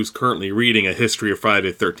guy who's currently reading a history of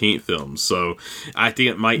Friday the 13th films, so I think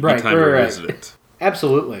it might be time to revisit it.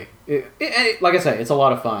 Absolutely. Like I say, it's a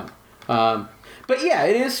lot of fun. But yeah,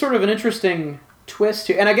 it is sort of an interesting twist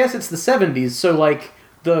here. And I guess it's the 70s, so like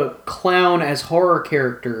the clown as horror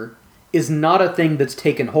character is not a thing that's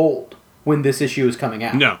taken hold when this issue is coming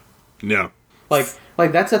out. No. Like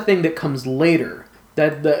that's a thing that comes later.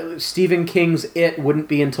 That the Stephen King's It wouldn't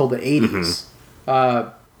be until the 80s.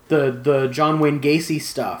 The John Wayne Gacy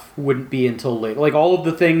stuff wouldn't be until later. Like all of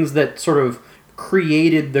the things that sort of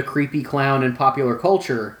created the creepy clown in popular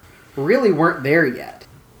culture really weren't there yet.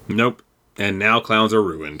 Nope. And now clowns are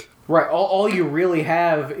ruined. Right. All you really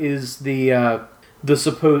have is the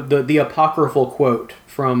apocryphal quote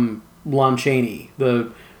from Lon Chaney.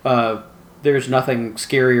 There's nothing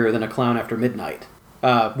scarier than a clown after midnight.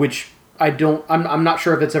 Which I'm not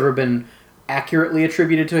sure if it's ever been accurately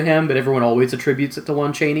attributed to him, but everyone always attributes it to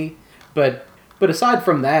Lon Chaney. But aside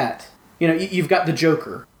from that, you know, you've got the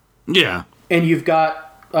Joker. Yeah. And you've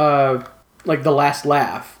got like The Last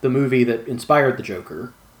Laugh, the movie that inspired the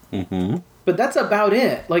Joker. Mm-hmm. But that's about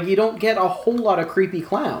it. Like, you don't get a whole lot of creepy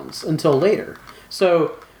clowns until later.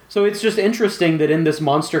 So it's just interesting that in this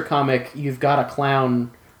monster comic, you've got a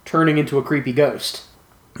clown turning into a creepy ghost.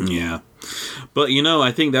 Yeah. But, you know,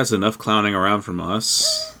 I think that's enough clowning around from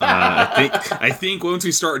us. I think once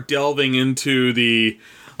we start delving into the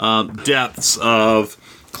depths of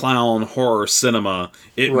clown horror cinema,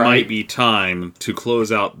 it might be time to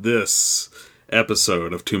close out this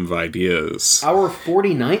episode of Tomb of Ideas. Our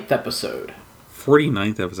 49th episode.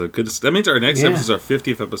 49th episode. Good. That means our next episode is our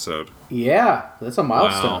 50th episode. Yeah, that's a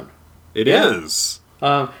milestone. Wow. It is.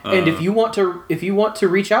 And if you want to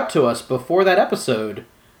reach out to us before that episode,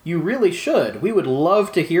 you really should. We would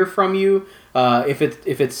love to hear from you.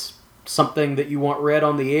 If it's something that you want read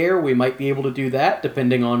on the air, we might be able to do that,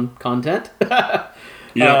 depending on content.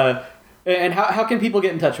 Yeah. And how can people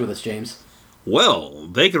get in touch with us, James? Well,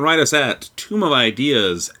 they can write us at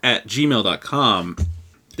tombofIdeas@gmail.com.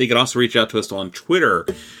 They can also reach out to us on Twitter.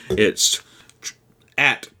 It's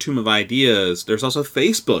at Tomb of Ideas. There's also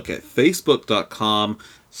Facebook at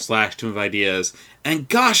facebook.com/Tomb of Ideas. And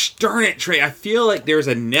gosh darn it, Trey, I feel like there's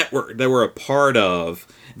a network that we're a part of,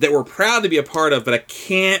 that we're proud to be a part of, but I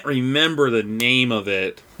can't remember the name of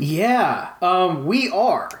it. Yeah, we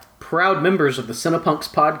are proud members of the Cinepunks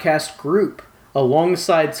podcast group,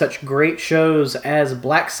 alongside such great shows as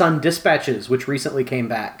Black Sun Dispatches, which recently came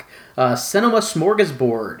back, Cinema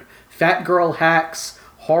Smorgasbord, Fat Girl Hacks,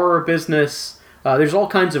 Horror Business. There's all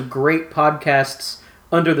kinds of great podcasts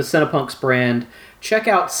under the Cinepunks brand. Check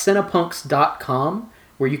out cinepunks.com,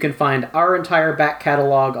 where you can find our entire back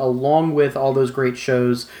catalog along with all those great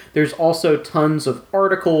shows. There's also tons of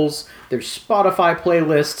articles. There's Spotify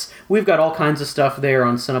playlists. We've got all kinds of stuff there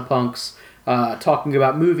on Cinepunks, talking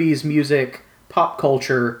about movies, music, pop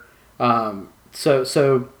culture. So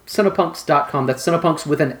cinepunks.com. That's Cinepunks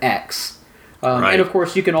with an X. Right. And of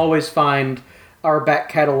course, you can always find our back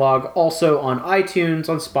catalog also on iTunes,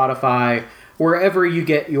 on Spotify, wherever you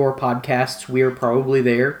get your podcasts. We're probably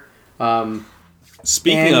there.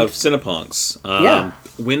 Speaking of Cinepunks, yeah.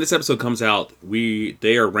 When this episode comes out,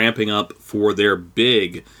 they are ramping up for their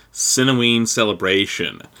big Cineween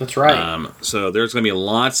celebration. That's right. So there's going to be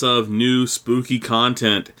lots of new spooky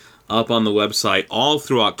content up on the website all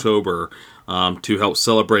through October to help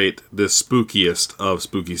celebrate the spookiest of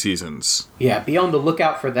spooky seasons. Yeah, be on the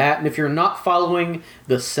lookout for that. And if you're not following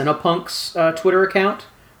the Cinepunks Twitter account,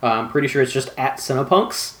 I'm pretty sure it's just at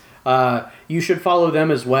Cinepunks, you should follow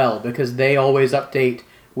them as well, because they always update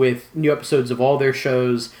with new episodes of all their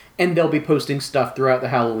shows, and they'll be posting stuff throughout the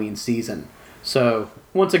Halloween season. So,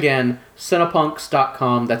 once again,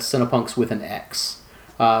 Cinepunks.com, that's Cinepunks with an X.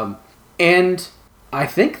 And I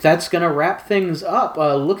think that's going to wrap things up.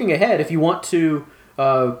 Looking ahead, if you want to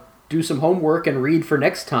do some homework and read for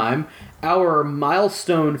next time, our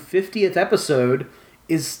milestone 50th episode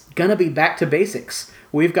is going to be back to basics.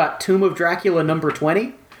 We've got Tomb of Dracula number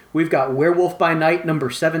 20, we've got Werewolf by Night number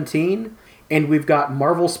 17, and we've got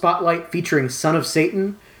Marvel Spotlight featuring Son of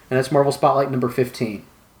Satan, and that's Marvel Spotlight number 15.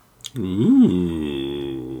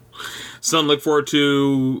 Ooh. Something to look forward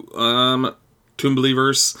to, Tomb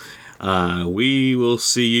Believers. We will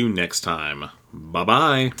see you next time.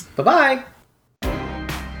 Bye-bye. Bye-bye.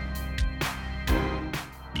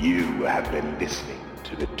 You have been listening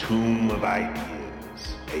to the Tomb of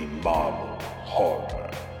Ideas, a Marvel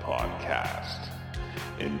horror podcast.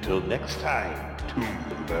 Until next time, Tomb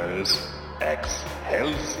Believers,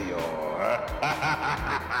 Excelsior!